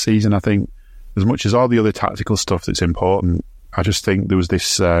lost last season. I think as much as all the other tactical stuff that's important, I just think there was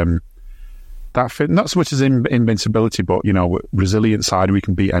this, not so much as invincibility, but, you know, resilient side. We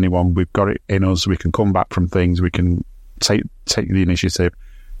can beat anyone. We've got it in us. We can come back from things. We can take the initiative.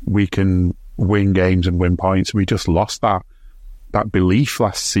 We can win games and win points. We just lost that belief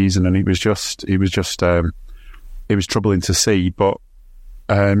last season. And it was troubling to see. But,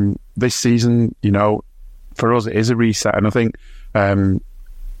 this season, you know, for us, it is a reset. And I think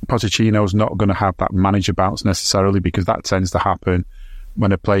Pochettino's not going to have that manager bounce necessarily, because that tends to happen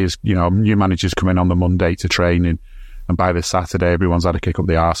when a player's, you know, new managers come in on the Monday to training, and by the Saturday, everyone's had a kick up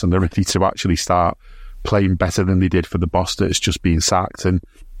the arse and they're ready to actually start playing better than they did for the boss that's just been sacked. And,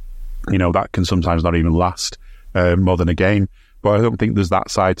 you know, that can sometimes not even last more than a game. But I don't think there's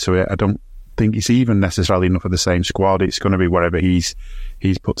that side to it. I don't think it's even necessarily enough of the same squad. It's going to be whatever he's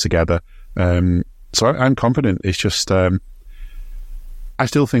put together. So I'm confident. It's just I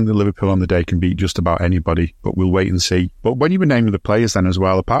still think that Liverpool on the day can beat just about anybody, but we'll wait and see. But when you were naming the players then as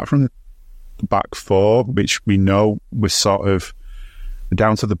well, apart from the back four, which we know was sort of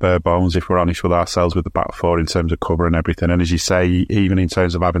down to the bare bones, if we're honest with ourselves, with the back four in terms of cover and everything, and as you say, even in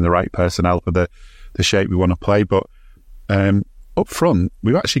terms of having the right personnel for the shape we want to play. But up front,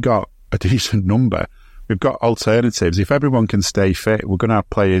 we've actually got a decent number. We've got alternatives. If everyone can stay fit, we're going to have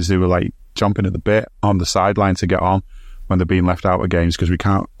players who are like jumping at the bit on the sideline to get on when they're being left out of games, because we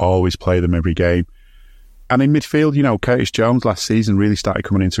can't always play them every game. And in midfield, you know, Curtis Jones last season really started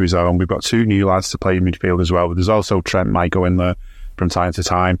coming into his own. We've got two new lads to play in midfield as well, but there's also Trent might go in there from time to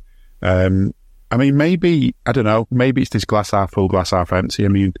time. I mean, maybe, I don't know, maybe it's this glass half full, glass half empty. I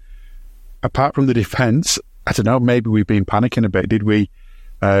mean, apart from the defence, I don't know, maybe we've been panicking a bit. Did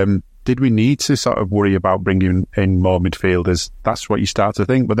we need to sort of worry about bringing in more midfielders? That's what you start to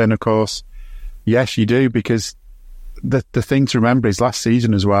think. But then, of course, yes, you do, because the thing to remember is last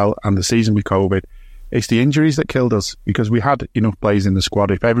season as well, and the season with COVID, it's the injuries that killed us, because we had enough players in the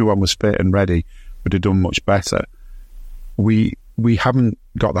squad. If everyone was fit and ready, we'd have done much better. We haven't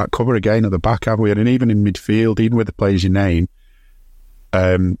got that cover again at the back, have we? And even in midfield, even with the players you name,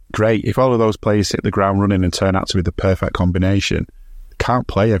 great. If all of those players hit the ground running and turn out to be the perfect combination, can't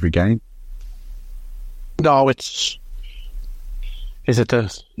play every game. No, is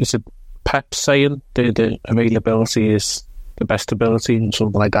it Pep saying the availability is the best ability and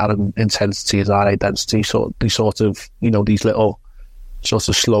something like that, and intensity is our identity? So these sort of, you know, these little sorts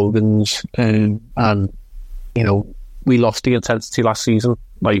of slogans, and you know, we lost the intensity last season.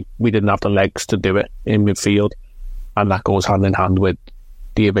 Like, we didn't have the legs to do it in midfield, and that goes hand in hand with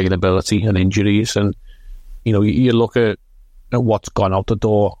the availability and injuries. And you know, you look at what's gone out the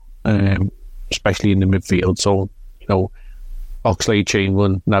door, especially in the midfield. So, you know,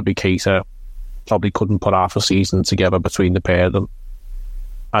 Oxlade-Chamberlain, Naby Keita probably couldn't put half a season together between the pair of them.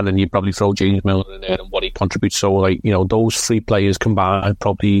 And then you probably throw James Milner in there and what he contributes. So, like, you know, those three players combined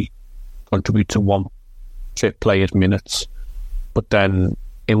probably contribute to one fit player's minutes. But then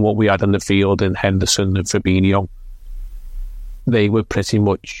in what we had in the field in Henderson and Fabinho, they were pretty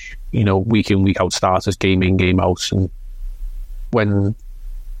much, you know, week in, week out starters, game in, game out. And when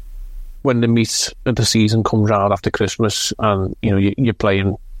the meat of the season comes around after Christmas, and you know, you're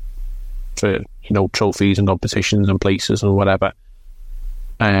playing for, you know, trophies and competitions and places and whatever,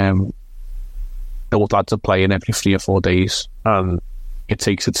 those lads are playing every 3 or 4 days, and it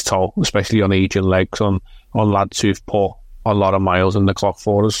takes its toll, especially on aging legs, on lads who've put a lot of miles in the clock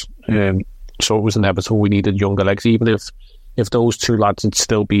for us. So it was inevitable we needed younger legs. Even if those two lads had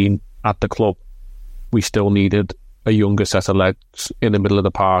still been at the club, we still needed a younger set of legs in the middle of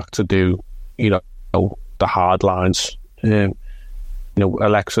the park to do, you know, the hard lines. You know,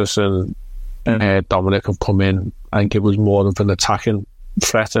 Alexis and Dominic have come in and give us more of an attacking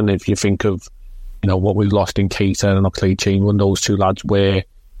threat. And if you think of, you know, what we lost in Keita and Oxlade-Chamberlain, those two lads were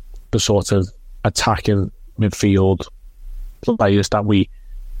the sort of attacking midfield players that we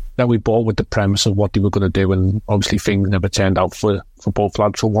bought with the premise of what they were going to do, and obviously things never turned out for both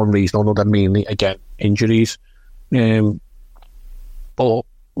lads for one reason or another, mainly, again, injuries. But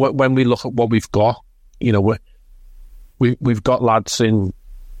when we look at what we've got, you know, we've got lads in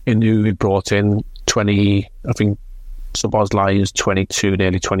who we brought in 20, I think Szoboszlai is 22,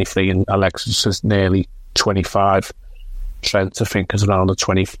 nearly 23, and Alexis is nearly 25. Trent, I think, is around the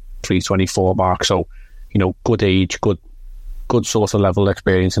 23, 24 mark. So, good age, good sort of level of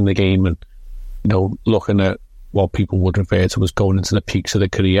experience in the game, and, looking at what people would refer to as going into the peaks of the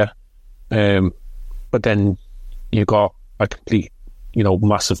career. But then you got a complete,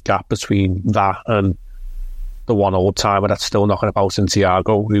 massive gap between that and the one old timer that's still knocking about in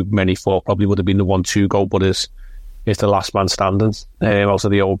Thiago, who many thought probably would have been the 1-2 goal, but is the last man standing out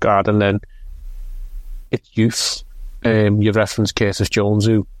of the old guard. And then it's youth. You've referenced Curtis Jones,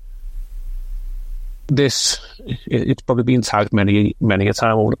 who it's probably been tagged many a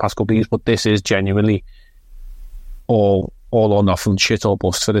time over the past couple of years, but this is genuinely all or nothing, shit or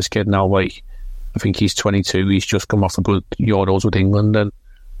bust for this kid now. Like, I think he's 22, he's just come off a good Euros with England, and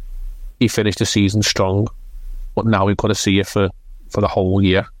he finished the season strong, but now we've got to see it for the whole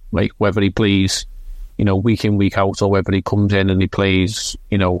year, like whether he plays week in, week out, or whether he comes in and he plays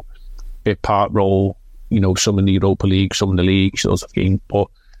bit part role, some in the Europa League, some in the league, those of games. But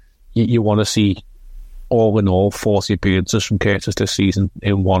you want to see, all in all, 40 appearances from Curtis this season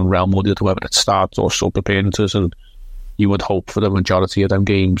in one realm, or whether it starts or sub appearances, and you would hope for the majority of them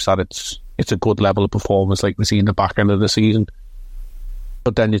games that it's a good level of performance like we see in the back end of the season.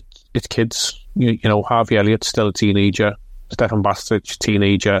 But then it's kids, Harvey Elliott's still a teenager, Stefan Bastich,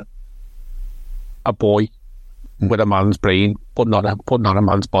 teenager, a boy with a man's brain, but not a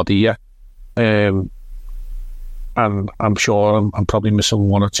man's body yet. And I'm sure I'm probably missing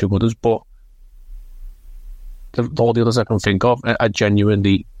one or two others, but all the others I can think of are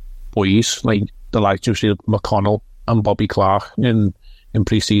genuinely boys, like the likes of McConnell and Bobby Clark in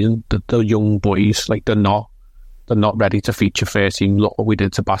pre-season. The young boys, like they're not ready to feature first team. Look what we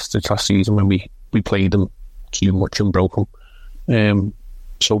did to Bastard last season when we played them too much and broke them.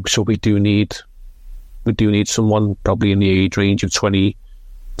 So we do need someone probably in the age range of 20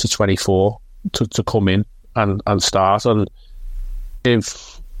 to 24 to come in and start. And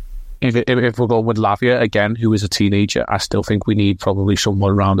if we're going with Lavia again, who is a teenager, I still think we need probably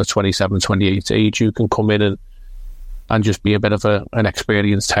someone around the 27, 28 age who can come in and just be a bit of an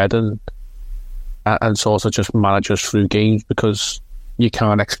experienced head and sort of just manage us through games, because you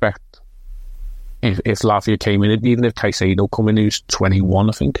can't expect, if Lavia came in, even if Caicedo come in, who's 21,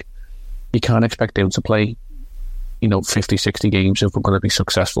 I think, you can't expect him to play 50, 60 games if we're going to be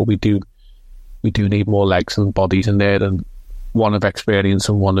successful. We do need more legs and bodies in there, and one of experience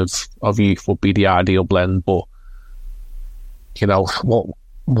and one of youth would be the ideal blend. But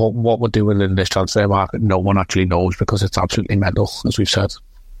what we're doing in this transfer market, no one actually knows, because it's absolutely mental, as we've said.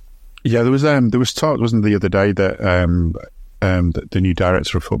 Yeah, there was talk, wasn't there, the other day that the new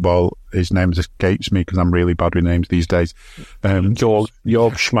director of football, his name escapes me because I'm really bad with names these days. Jörg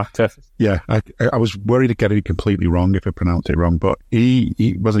Schmatter. Yeah, I was worried to get it completely wrong if I pronounced it wrong, but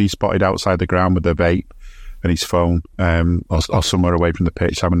he wasn't he spotted outside the ground with a vape and his phone, or somewhere away from the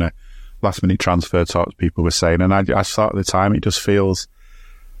pitch having a last minute transfer talks, people were saying, and I thought at the time it just feels,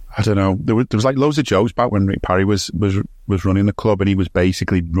 I don't know, there was like loads of jokes about when Rick Parry was running the club, and he was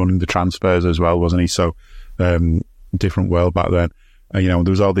basically running the transfers as well, wasn't he? So different world back then. There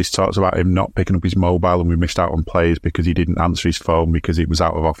was all these talks about him not picking up his mobile, and we missed out on players because he didn't answer his phone because it was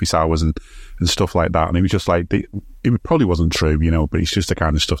out of office hours and stuff like that. And it was just like, it probably wasn't true, but it's just the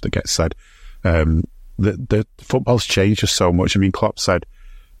kind of stuff that gets said. The football's changed just so much. I mean, Klopp said,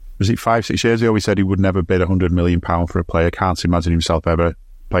 was it 5-6 years ago, he said he would never bid £100 million for a player. Can't imagine himself ever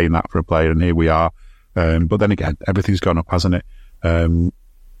paying that for a player, and here we are. But then again, everything's gone up, hasn't it?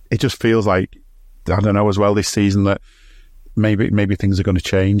 It just feels like, I don't know, as well this season, that maybe things are going to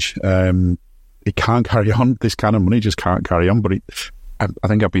change. It can't carry on. This kind of money just can't carry on. But I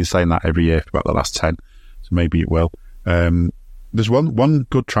think I've been saying that every year for about the last 10, so maybe it will. There's one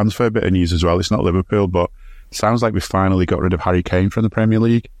good transfer bit of news as well. It's not Liverpool, but it sounds like we finally got rid of Harry Kane from the Premier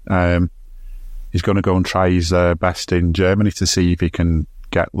League. He's going to go and try his best in Germany to see if he can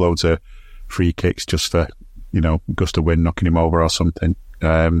get loads of free kicks just for, Gust of Wind knocking him over or something,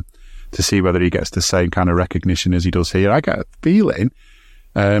 to see whether he gets the same kind of recognition as he does here. I get a feeling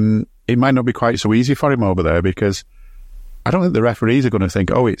it might not be quite so easy for him over there, because I don't think the referees are going to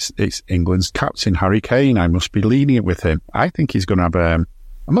think, oh, it's England's captain, Harry Kane, I must be lenient with him. I think he's going to have I'm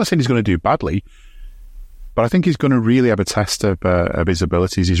not saying he's going to do badly, but I think he's going to really have a test of his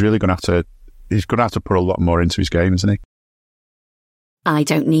abilities. He's really going to have to put a lot more into his game, isn't he? I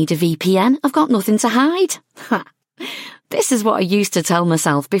don't need a VPN. I've got nothing to hide. This is what I used to tell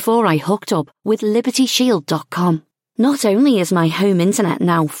myself before I hooked up with LibertyShield.com. Not only is my home internet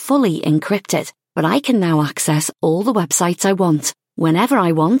now fully encrypted, but I can now access all the websites I want, whenever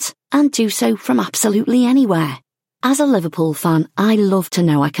I want, and do so from absolutely anywhere. As a Liverpool fan, I love to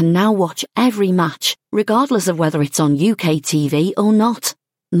know I can now watch every match, regardless of whether it's on UK TV or not.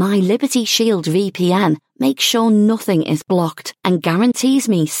 My Liberty Shield VPN makes sure nothing is blocked and guarantees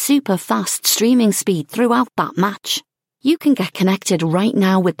me super fast streaming speed throughout that match. You can get connected right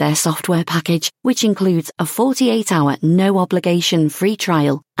now with their software package, which includes a 48-hour no-obligation free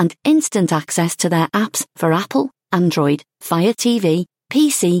trial and instant access to their apps for Apple, Android, Fire TV,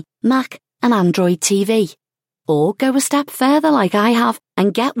 PC, Mac and Android TV. Or go a step further like I have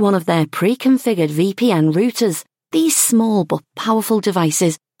and get one of their pre-configured VPN routers. These small but powerful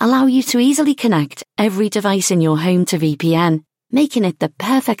devices allow you to easily connect every device in your home to VPN, making it the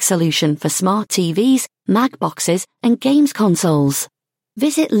perfect solution for smart TVs, Mac boxes and games consoles.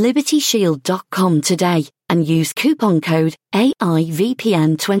 Visit libertyshield.com today and use coupon code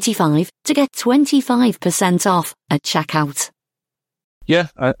AIVPN25 to get 25% off at checkout. Yeah,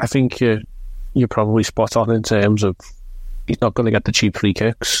 I think you're probably spot on in terms of he's not going to get the cheap free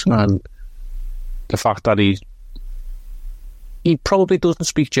kicks, and the fact that he probably doesn't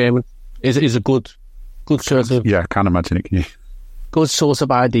speak German is a good sort of... Yeah, I can't imagine it, can you? Good sort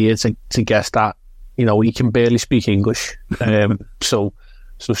of idea to guess that, you know, he can barely speak English. So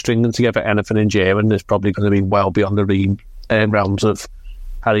stringing together anything in German is probably going to be well beyond the realms of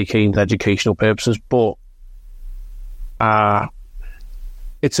Harry Kane's educational purposes. But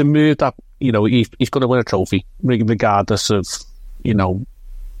it's a move that, you know, he's going to win a trophy, regardless of, you know,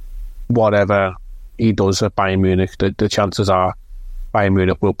 whatever he does at Bayern Munich. The chances are Bayern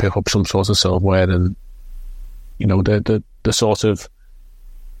Munich will pick up some sort of silverware, and, you know, the sort of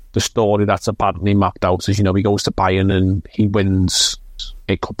the story that's apparently mapped out is, you know, he goes to Bayern and he wins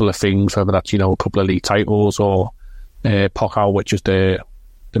a couple of things, whether that's, you know, a couple of league titles or Pokal, which is the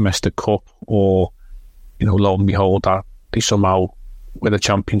domestic cup, or, you know, lo and behold, that they somehow win the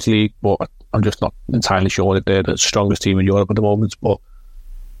Champions League. But I'm just not entirely sure that they're the strongest team in Europe at the moment. But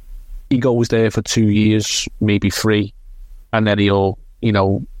he goes there for 2 years, maybe 3, and then he'll, you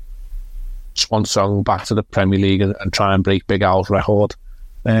know, swan song back to the Premier League and try and break Big Al's record,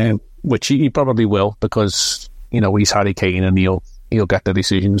 which he probably will, because, you know, he's Harry Kane and he'll get the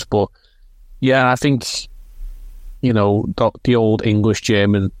decisions. But yeah, I think, you know, the old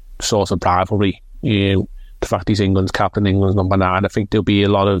English-German sort of rivalry, you know, the fact he's England's captain, England's number 9, I think there'll be a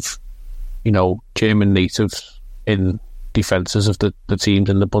lot of, you know, German natives in defences of the teams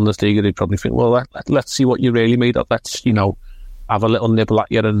in the Bundesliga. They'd probably think, well, let's see what you're really made of. Let's, you know, have a little nibble at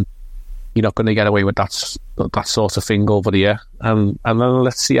you, and you're not going to get away with that sort of thing over here. And then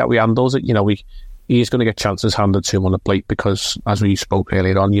let's see how he handles it. You know, he is going to get chances handed to him on the plate, because, as we spoke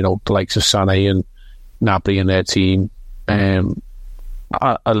earlier on, you know, the likes of Sané and Gnabry and their team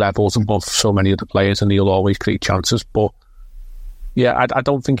are levels above so many of the players, and he'll always create chances. But yeah, I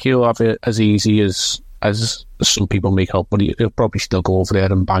don't think he'll have it as easy as some people make out, but he'll probably still go over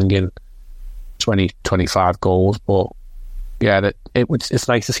there and bang in 20-25 goals. But yeah, it's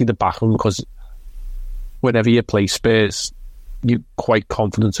nice to see the back of him, because whenever you play Spurs, you're quite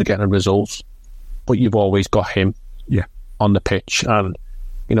confident of getting a result, but you've always got him on the pitch. And,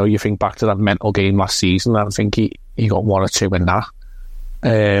 you know, you think back to that mental game last season, and I think he got 1 or 2 in that.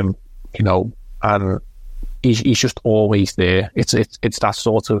 You know, and he's just always there. It's that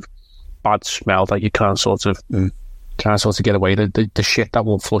sort of bad smell that you can't sort of get away. The shit that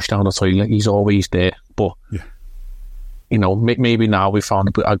won't flush down the toilet, he's always there. But you know, maybe now we've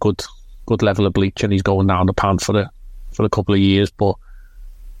found a good level of bleach, and he's going down the pan for a couple of years. But,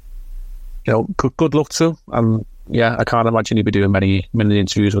 you know, good luck to him. And yeah, I can't imagine he'd be doing many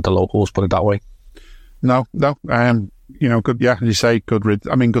interviews with the locals, put it that way. No. You know, good. Yeah, as you say, good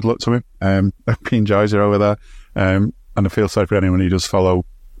luck to him. He enjoys it over there, and I feel sorry for anyone who does follow.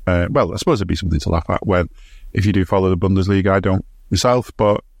 Well, I suppose it'd be something to laugh at if you do follow the Bundesliga. I don't myself,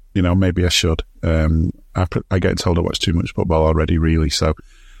 but, you know, maybe I should. I get told I watch too much football already, really. So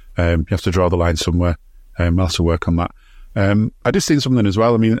you have to draw the line somewhere. I'll have to work on that. I just seen something as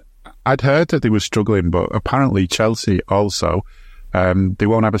well. I mean, I'd heard that they were struggling, but apparently Chelsea also, they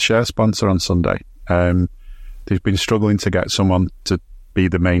won't have a share sponsor on Sunday. They've been struggling to get someone to be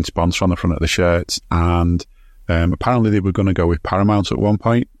the main sponsor on the front of the shirts, and apparently they were going to go with Paramount at one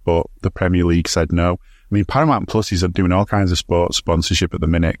point, but the Premier League said no. I mean, Paramount Plus is doing all kinds of sports sponsorship at the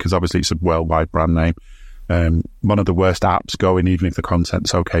minute, because obviously it's a worldwide brand name. One of the worst apps going, even if the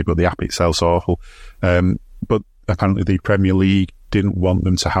content's okay, but the app itself's awful. But apparently the Premier League didn't want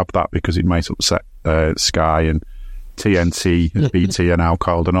them to have that, because it might upset Sky and TNT and BT are now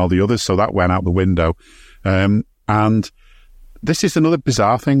called, and all the others, so that went out the window. And this is another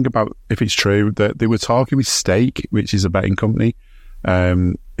bizarre thing about, if it's true, that they were talking with Stake, which is a betting company,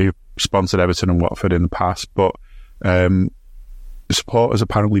 who sponsored Everton and Watford in the past, but the supporters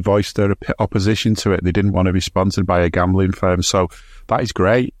apparently voiced their opposition to it. They didn't want to be sponsored by a gambling firm, so that is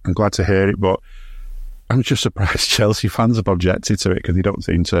great. I'm glad to hear it, but I'm just surprised Chelsea fans have objected to it, because they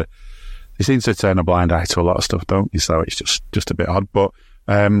seem to turn a blind eye to a lot of stuff, don't you? So it's just a bit odd. But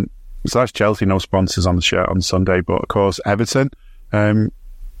so that's Chelsea, no sponsors on the shirt on Sunday. But of course, Everton,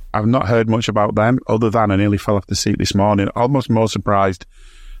 I've not heard much about them, other than I nearly fell off the seat this morning. Almost more surprised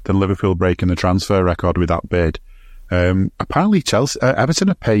than Liverpool breaking the transfer record with that bid. Apparently Everton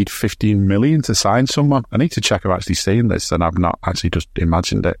have paid 15 million to sign someone. I need to check I've actually seen this, and I've not actually just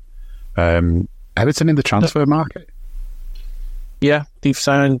imagined it. Everton in the transfer market? Yeah, they've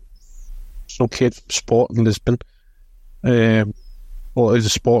signed some kid, Sporting Lisbon. Well, it's a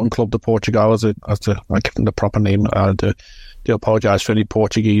sporting club de Portugal, as I give them the proper name. I do apologise for any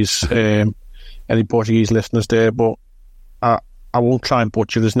Portuguese listeners there, but I won't try and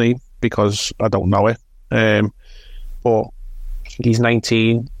butcher his name because I don't know it. But he's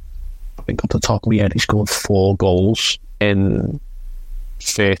 19. I think off the top of my head, he scored 4 goals in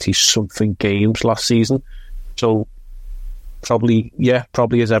 30-something games last season. So probably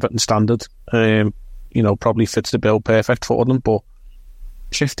is Everton standard. Probably fits the bill perfect for them. But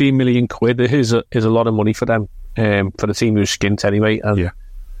 15 million quid is a lot of money for them, for the team who's skint anyway. And yeah.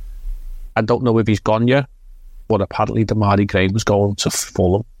 I don't know if he's gone yet, but apparently Damari Gray was going to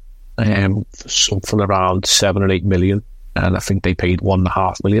Fulham for something around 7 or 8 million, and I think they paid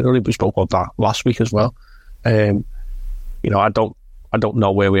 1.5 million. I think we spoke about that last week as well. I don't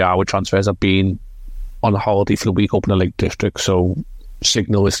know where we are with transfers. I've been on a holiday for the week up in the Lake District, so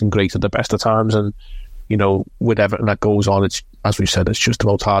signal isn't great at the best of times. And with everything that goes on, it's, as we said, it's just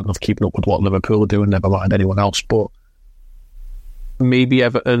about hard enough keeping up with what Liverpool are doing, never mind anyone else. But maybe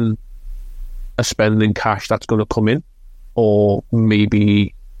Everton are spending cash that's going to come in, or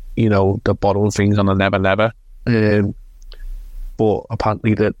maybe they're borrowing things on a never. But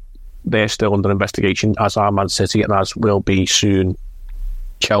apparently that they're still under investigation, as are Man City and as will be soon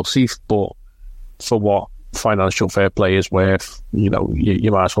Chelsea. But for what financial fair play is worth, you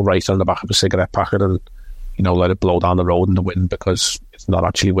might as well write on the back of a cigarette packet and let it blow down the road in the wind, because it's not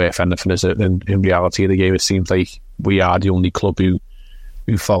actually worth anything, is it? In reality of the game, it seems like we are the only club who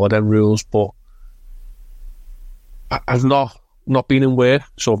follow them rules. But I've not been in Ware,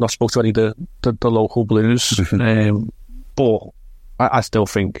 so I've not spoken to any of the local Blues. But I still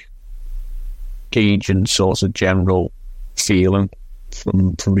think, gauging sort of general feeling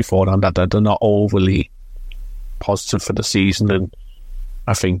from beforehand, that they're not overly positive for the season. And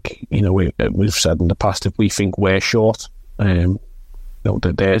I think we've said in the past, if we think we're short, they're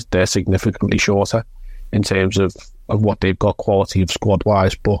significantly shorter in terms of what they've got quality of squad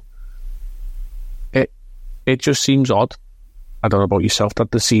wise. But it just seems odd, I don't know about yourself,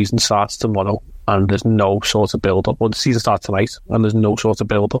 that the season starts tomorrow and there's no sort of build up. Well, the season starts tonight and there's no sort of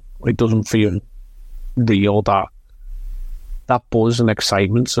build up. It doesn't feel real. That buzz and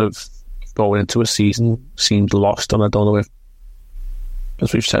excitement of going into a season seems lost. And I don't know if,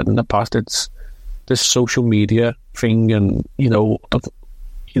 as we've said in the past, it's this social media thing, and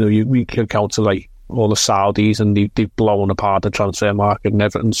we can count to like all the Saudis, and they've blown apart the transfer market, and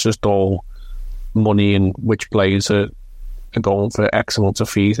everything's just all money and which players are going for X amount of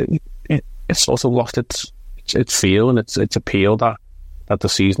fees. It's sort of lost its feel and its appeal that the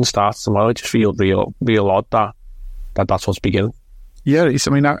season starts tomorrow. It just feels real odd that that's what's beginning. Yeah,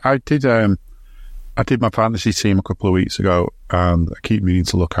 I did my fantasy team a couple of weeks ago, and I keep meaning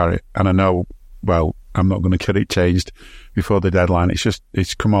to look at it, and I know, well, I'm not going to get it changed before the deadline.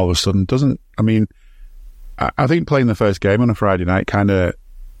 It's come all of a sudden. I think playing the first game on a Friday night kind of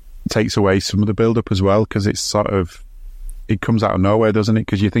takes away some of the build-up as well, because it's sort of, it comes out of nowhere, doesn't it?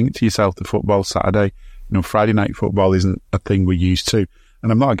 Because you think to yourself, the football Saturday, Friday night football isn't a thing we're used to.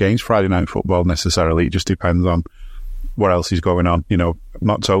 And I'm not against Friday night football necessarily. It just depends on what else is going on. I'm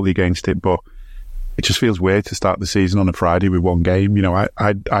not totally against it, but it just feels weird to start the season on a Friday with one game.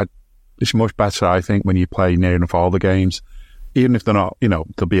 It's much better, I think, when you play near enough all the games, even if they're not, there'll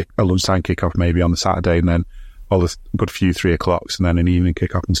be a lunchtime kickoff maybe on the Saturday, and then all the good few 3 o'clocks, and then an evening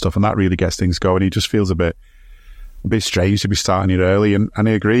kickoff and stuff, and that really gets things going. It just feels a bit strange to be starting it early, and I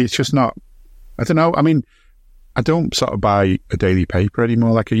agree, it's just not, I don't know, I don't sort of buy a daily paper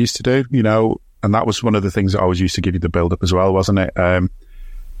anymore like I used to do, and that was one of the things that always used to give you the build-up as well, wasn't it?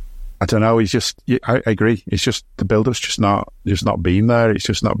 I don't know, I agree, it's just, the build-up's just not been there, it's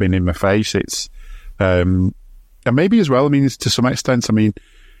just not been in my face. It's, and maybe as well, it's to some extent,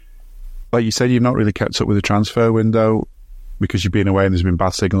 like you said, you've not really kept up with the transfer window because you've been away and there's been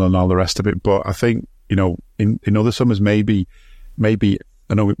bad signal and all the rest of it, but I think, in other summers, maybe maybe,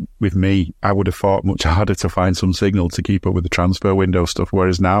 I know with me, I would have thought much harder to find some signal to keep up with the transfer window stuff,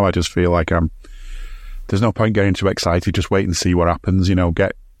 whereas now I just feel like there's no point getting too excited, just wait and see what happens,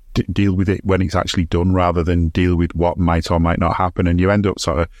 deal with it when it's actually done rather than deal with what might or might not happen, and you end up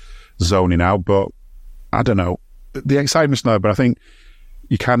sort of zoning out. But I don't know, the excitement's there, but I think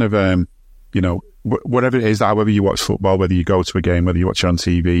you kind of, whatever it is, however you watch football, whether you go to a game, whether you watch it on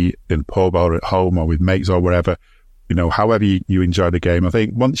TV, in a pub or at home or with mates or wherever, however you enjoy the game, I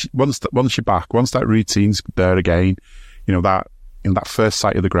think once you're back, once that routine's there again, that in that first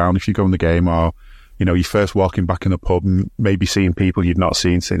sight of the ground, if you go in the game, or you're first walking back in the pub and maybe seeing people you've not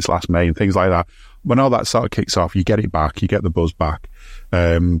seen since last May and things like that, when all that sort of kicks off, you get it back, you get the buzz back.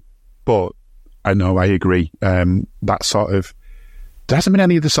 But I know, I agree, that sort of, there hasn't been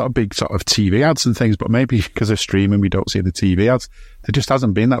any of the sort of big sort of TV ads and things, but maybe because of streaming we don't see the TV ads. There just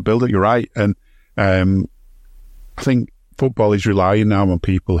hasn't been that build-up, you're right. And I think football is relying now on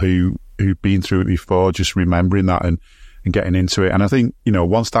people who've been through it before, just remembering that and getting into it. And I think,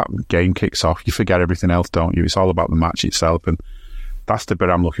 once that game kicks off, you forget everything else, don't you? It's all about the match itself, and that's the bit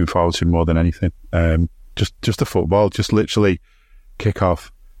I'm looking forward to more than anything. Just the football, just literally kick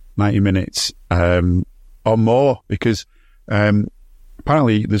off 90 minutes or more, because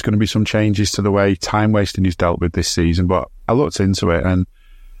apparently there's going to be some changes to the way time wasting is dealt with this season. But I looked into it, and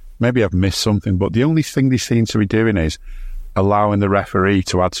maybe I've missed something, but the only thing they seem to be doing is allowing the referee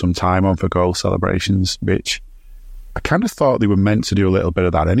to add some time on for goal celebrations, which I kind of thought they were meant to do a little bit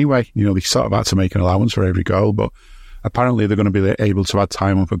of that anyway. They sort of had to make an allowance for every goal, but apparently they're going to be able to add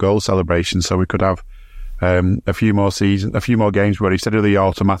time on for goal celebrations, so we could have a few more games where instead of the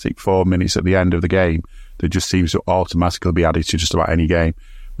automatic 4 minutes at the end of the game, that just seems to automatically be added to just about any game.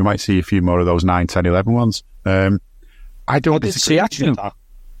 We might see a few more of those 9, 10, 11 ones. I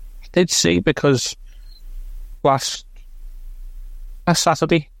did see, because last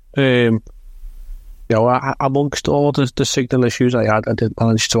Saturday, amongst all the signal issues I had, I did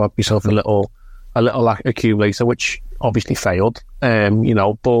manage to have myself a little accumulator, which obviously failed.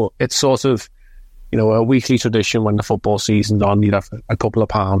 But it's sort of, a weekly tradition when the football season's on, you'd have a couple of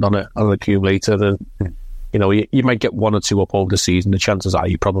pound on an accumulator, and you might get 1 or 2 up over the season. The chances are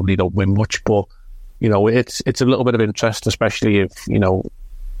you probably don't win much, but it's a little bit of interest, especially if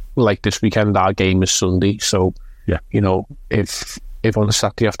like this weekend our game is Sunday. So yeah, if on a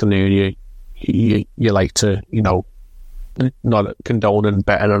Saturday afternoon you like to not condoning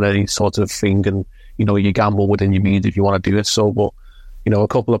betting on any sort of thing, and you gamble within your means if you want to do it. So, but a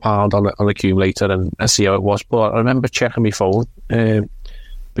couple of pound on an accumulator and see how it was. But I remember checking my phone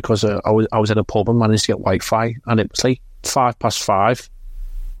because I was in a pub and managed to get Wi-Fi, and it was like 5:05,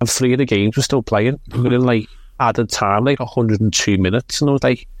 and 3 of the games were still playing. Within added time, 102 minutes, and I was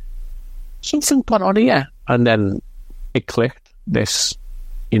like, something got on here, and then it clicked. This,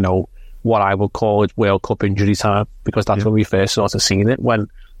 what I would call it World Cup injury time, because that's when we first sort of seen it, when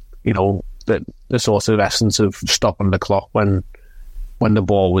the sort of essence of stopping the clock when the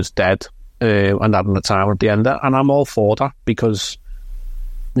ball was dead and having the time at the end. And I'm all for that, because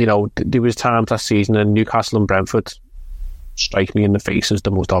there was times last season in Newcastle and Brentford strike me in the face as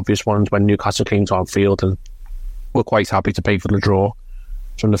the most obvious ones, when Newcastle came to Anfield and were quite happy to pay for the draw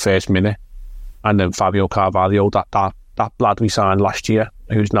from the first minute, and then Fabio Carvalho, that lad we signed last year,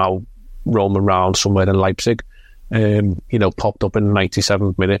 who's now roaming around somewhere in Leipzig, popped up in the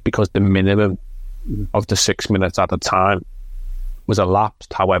 97th minute because the minimum of the 6 minutes at a time was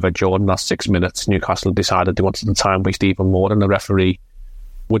elapsed. However, during that 6 minutes, Newcastle decided they wanted to time waste even more, and the referee,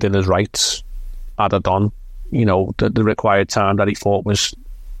 within his rights, added on the required time that he thought was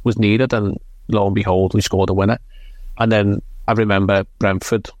needed, and lo and behold, we scored a winner. And then I remember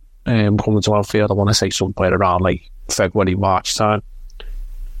Brentford coming to Anfield, I want to say somewhere around February, March time,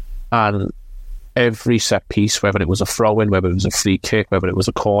 and every set piece, whether it was a throw-in, whether it was a free kick, whether it was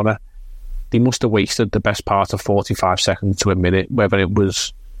a corner, they must have wasted the best part of 45 seconds to a minute, whether it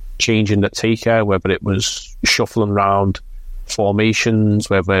was changing the taker, whether it was shuffling around formations,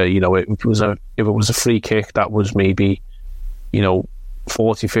 whether if it was a free kick that was maybe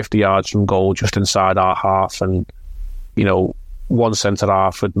 40-50 yards from goal, just inside our half, and one centre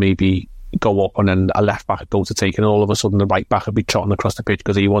half would maybe go up and then a left back would go to take it, and all of a sudden the right back would be trotting across the pitch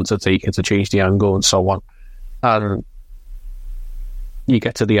because he wants to take it to change the angle and so on. And you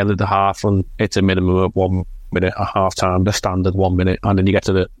get to the end of the half and it's a minimum of 1 minute at half time, the standard 1 minute, and then you get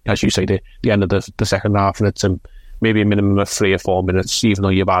to the end of the second half and it's maybe a minimum of 3 or 4 minutes, even though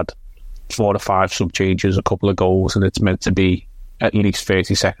you've had 4 to 5 sub changes, a couple of goals, and it's meant to be at least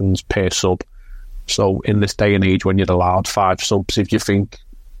 30 seconds per sub. So in this day and age when you're allowed 5 subs, if you think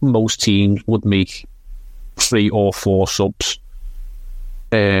most teams would make 3 or 4 subs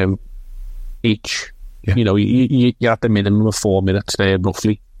each. Yeah. You had the minimum of 4 minutes there,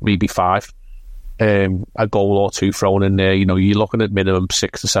 roughly, maybe 5. A goal or 2 thrown in there. You're looking at minimum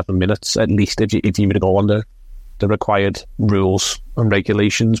 6 to 7 minutes at least if you were to go on the required rules and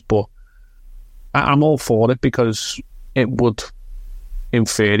regulations. But I'm all for it because it would, in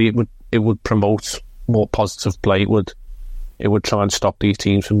theory, it would promote more positive play. It would try and stop these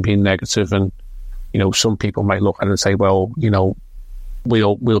teams from being negative. And some people might look at it and say, well,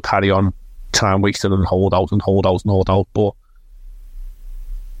 we'll carry on time wasting and hold out. But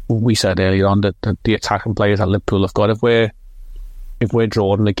we said earlier on that the attacking players at Liverpool have got, if we're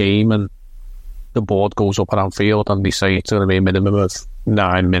drawing the game and the board goes up at Anfield and they say it's going to be a minimum of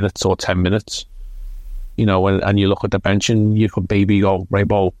 9 minutes or 10 minutes, and you look at the bench and you could maybe go, right,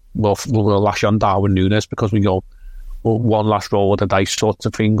 well, we'll lash on Darwin Núñez because we go, well, one last roll of the dice sort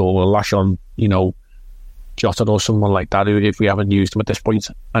of thing, or we'll lash on, Jota or someone like that if we haven't used them at this point.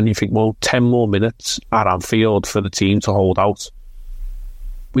 And you think, well, 10 more minutes at Anfield for the team to hold out.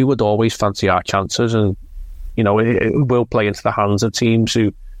 We would always fancy our chances, and it will play into the hands of teams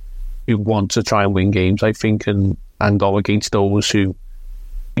who want to try and win games, I think, and go against those who,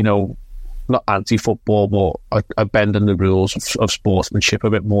 not anti-football, but are bending the rules of sportsmanship a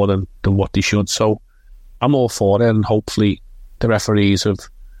bit more than what they should. So I'm all for it, and hopefully the referees have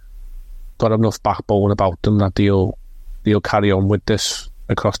got enough backbone about them that they'll carry on with this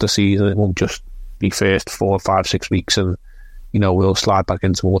across the season. It won't just be first 4, 5, 6 weeks and we'll slide back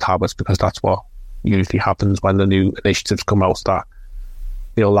into old habits, because that's what usually happens when the new initiatives come out, that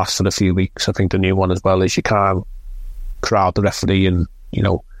they'll last for a few weeks. I think the new one as well is you can't crowd the referee, and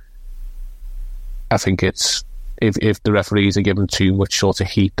I think it's if the referees are given too much sort of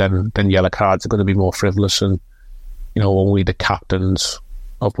heat, then yellow cards are going to be more frivolous, and only the captains,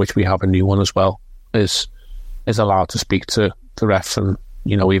 of which we have a new one as well, is allowed to speak to the ref, and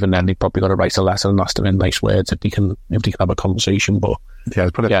even then they probably got to write a letter and ask them in nice words if they can have a conversation. But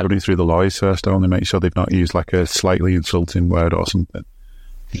it's probably running through the lawyers first, only make sure they've not used like a slightly insulting word or something.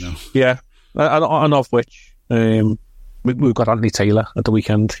 Yeah, and of which we've got Anthony Taylor at the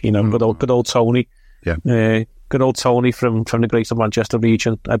weekend. Good old Tony. Yeah, good old Tony from the Greater Manchester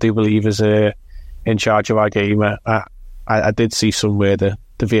region. I do believe is in charge of our game. I did see somewhere the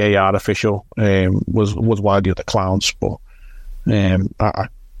VAR official was one of the other clowns, but I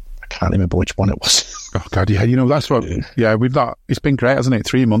can't remember which one it was. Oh God, yeah, that's what. Yeah, with that, it's been great, hasn't it?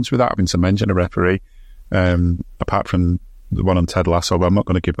 3 months without having to mention a referee, apart from the one on Ted Lasso. But I'm not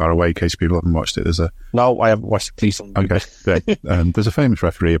going to give that away in case people haven't watched it. No, I haven't watched it. Please. Okay, great. There's a famous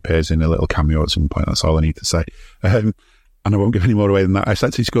referee appears in a little cameo at some point. That's all I need to say, and I won't give any more away than that. I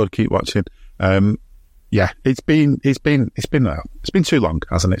said to Score to keep watching. Yeah, it's been too long,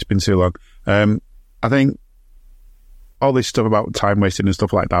 hasn't it? It's been too long. I think all this stuff about time wasting and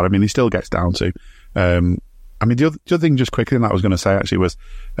stuff like that, I mean, it still gets down to. The other thing, just quickly, that I was going to say actually was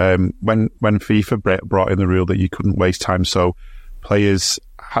when FIFA brought in the rule that you couldn't waste time, so players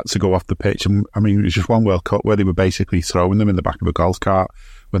had to go off the pitch. And I mean, it was just one World Cup where they were basically throwing them in the back of a golf cart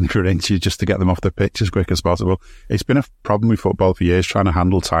when they were injured just to get them off the pitch as quick as possible. It's been a problem with football for years, trying to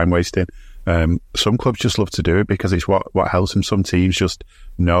handle time wasting. Some clubs just love to do it because it's what helps them. Some teams just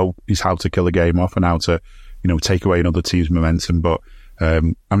know is how to kill a game off and how to, take away another team's momentum. But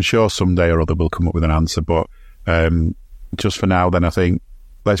I'm sure someday or other we'll come up with an answer. But just for now, then I think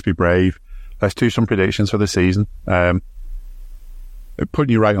let's be brave. Let's do some predictions for the season.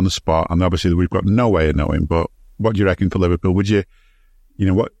 Putting you right on the spot, and obviously we've got no way of knowing, but what do you reckon for Liverpool? Would you,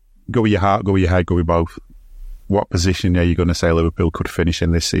 what, go with your heart, go with your head, go with both? What position are you going to say Liverpool could finish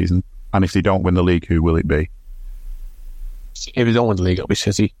in this season? And if they don't win the league, who will it be? If they don't win the league, it'll be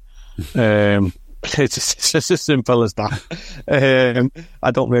City. It's just as simple as that.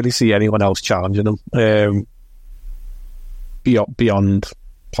 I don't really see anyone else challenging them beyond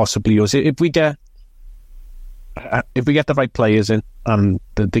possibly us. If we get the right players in, and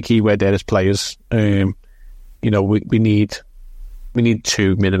the key word there is players, we need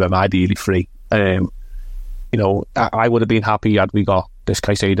 2 minimum, ideally 3. I would have been happy had we got this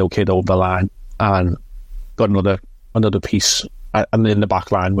Caicedo kid over the line and got another piece, and in the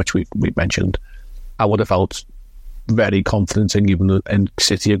back line, which we've mentioned. I would have felt very confident in giving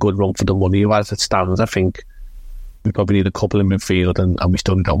City a good run for the money. As it stands, I think we probably need a couple in midfield, and we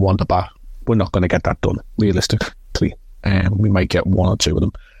still don't want the back. We're not going to get that done, realistically. We might get 1 or 2 of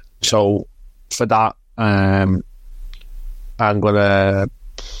them. So for that, I'm going to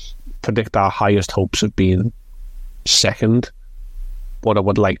predict our highest hopes of being second, but I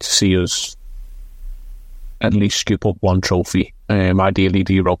would like to see us at least scoop up 1 trophy, ideally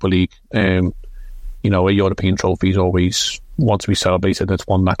the Europa League. you know, a European trophy is always one to be celebrated. It's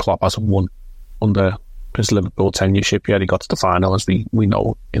one that Klopp hasn't won under his Liverpool tenureship. Yeah, he got to the final, as we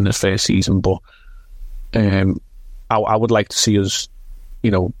know, in his first season. But I would like to see us,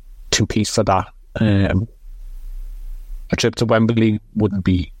 you know, compete for that. A trip to Wembley wouldn't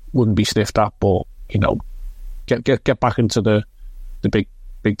be sniffed at, but, you know, get back into the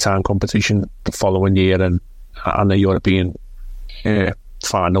big time competition the following year, and the European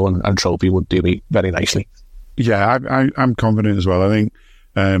final and trophy would do me very nicely. Yeah, I'm confident as well. I think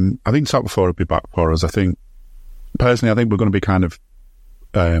top four would be back for us. Personally, I think we're going to be kind of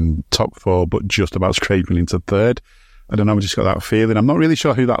top four, but just about scraping into third. I don't know, I just got that feeling. I'm not really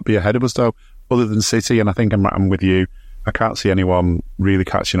sure who that'd be ahead of us though, other than City, and I think I'm with you. I can't see anyone really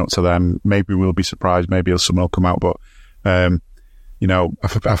catching up to them. Maybe we'll be surprised, maybe someone will come out, but you know,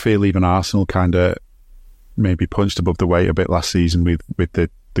 I feel even Arsenal kind of maybe punched above the weight a bit last season with the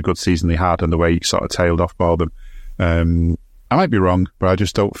good season they had and the way it sort of tailed off for them. I might be wrong, but I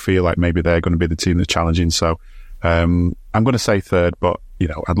just don't feel like maybe they're going to be the team that's challenging. So I'm going to say third, but, you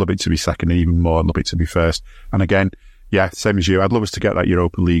know, I'd love it to be second, and even more, I'd love it to be first. And again, yeah, same as you, I'd love us to get that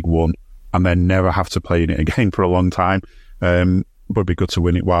Europa League won and then never have to play in it again for a long time. But it'd be good to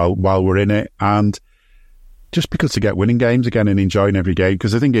win it while we're in it, and just be good to get winning games again and enjoying every game.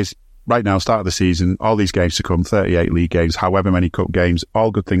 Because the thing is, right now, start of the season, all these games to come, 38 league games, however many cup games,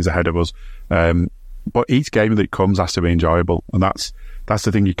 all good things ahead of us. But each game that comes has to be enjoyable, and that's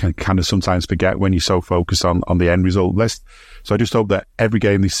the thing you can kind of sometimes forget when you're so focused on the end result list. So I just hope that every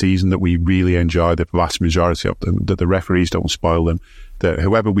game this season that we really enjoy, the vast majority of them, that the referees don't spoil them, that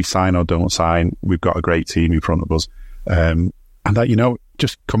whoever we sign or don't sign, we've got a great team in front of us, and that, you know,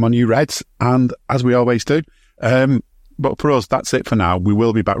 just come on you Reds, and as we always do. But for us, that's it for now. We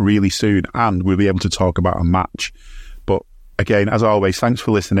will be back really soon, and we'll be able to talk about a match. But again, as always, thanks for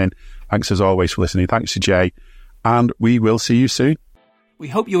listening. Thanks as always for listening. Thanks to Jay, and we will see you soon. We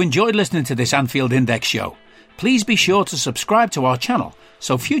hope you enjoyed listening to this Anfield Index show. Please be sure to subscribe to our channel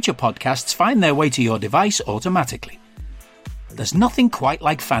so future podcasts find their way to your device automatically. There's nothing quite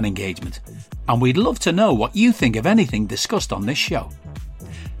like fan engagement, and we'd love to know what you think of anything discussed on this show.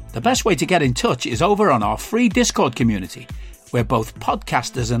 The best way to get in touch is over on our free Discord community, where both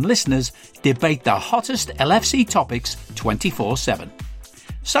podcasters and listeners debate the hottest LFC topics 24/7.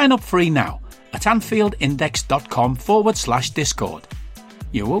 Sign up free now at AnfieldIndex.com/Discord.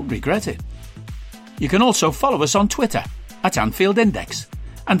 You won't regret it. You can also follow us on Twitter at Anfield Index,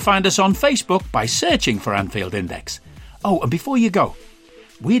 and find us on Facebook by searching for Anfield Index. Oh, and before you go,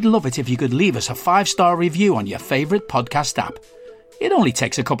 we'd love it if you could leave us a 5-star review on your favourite podcast app. It only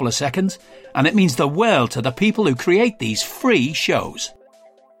takes a couple of seconds, and it means the world to the people who create these free shows.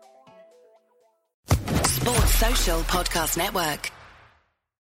 Sports Social Podcast Network.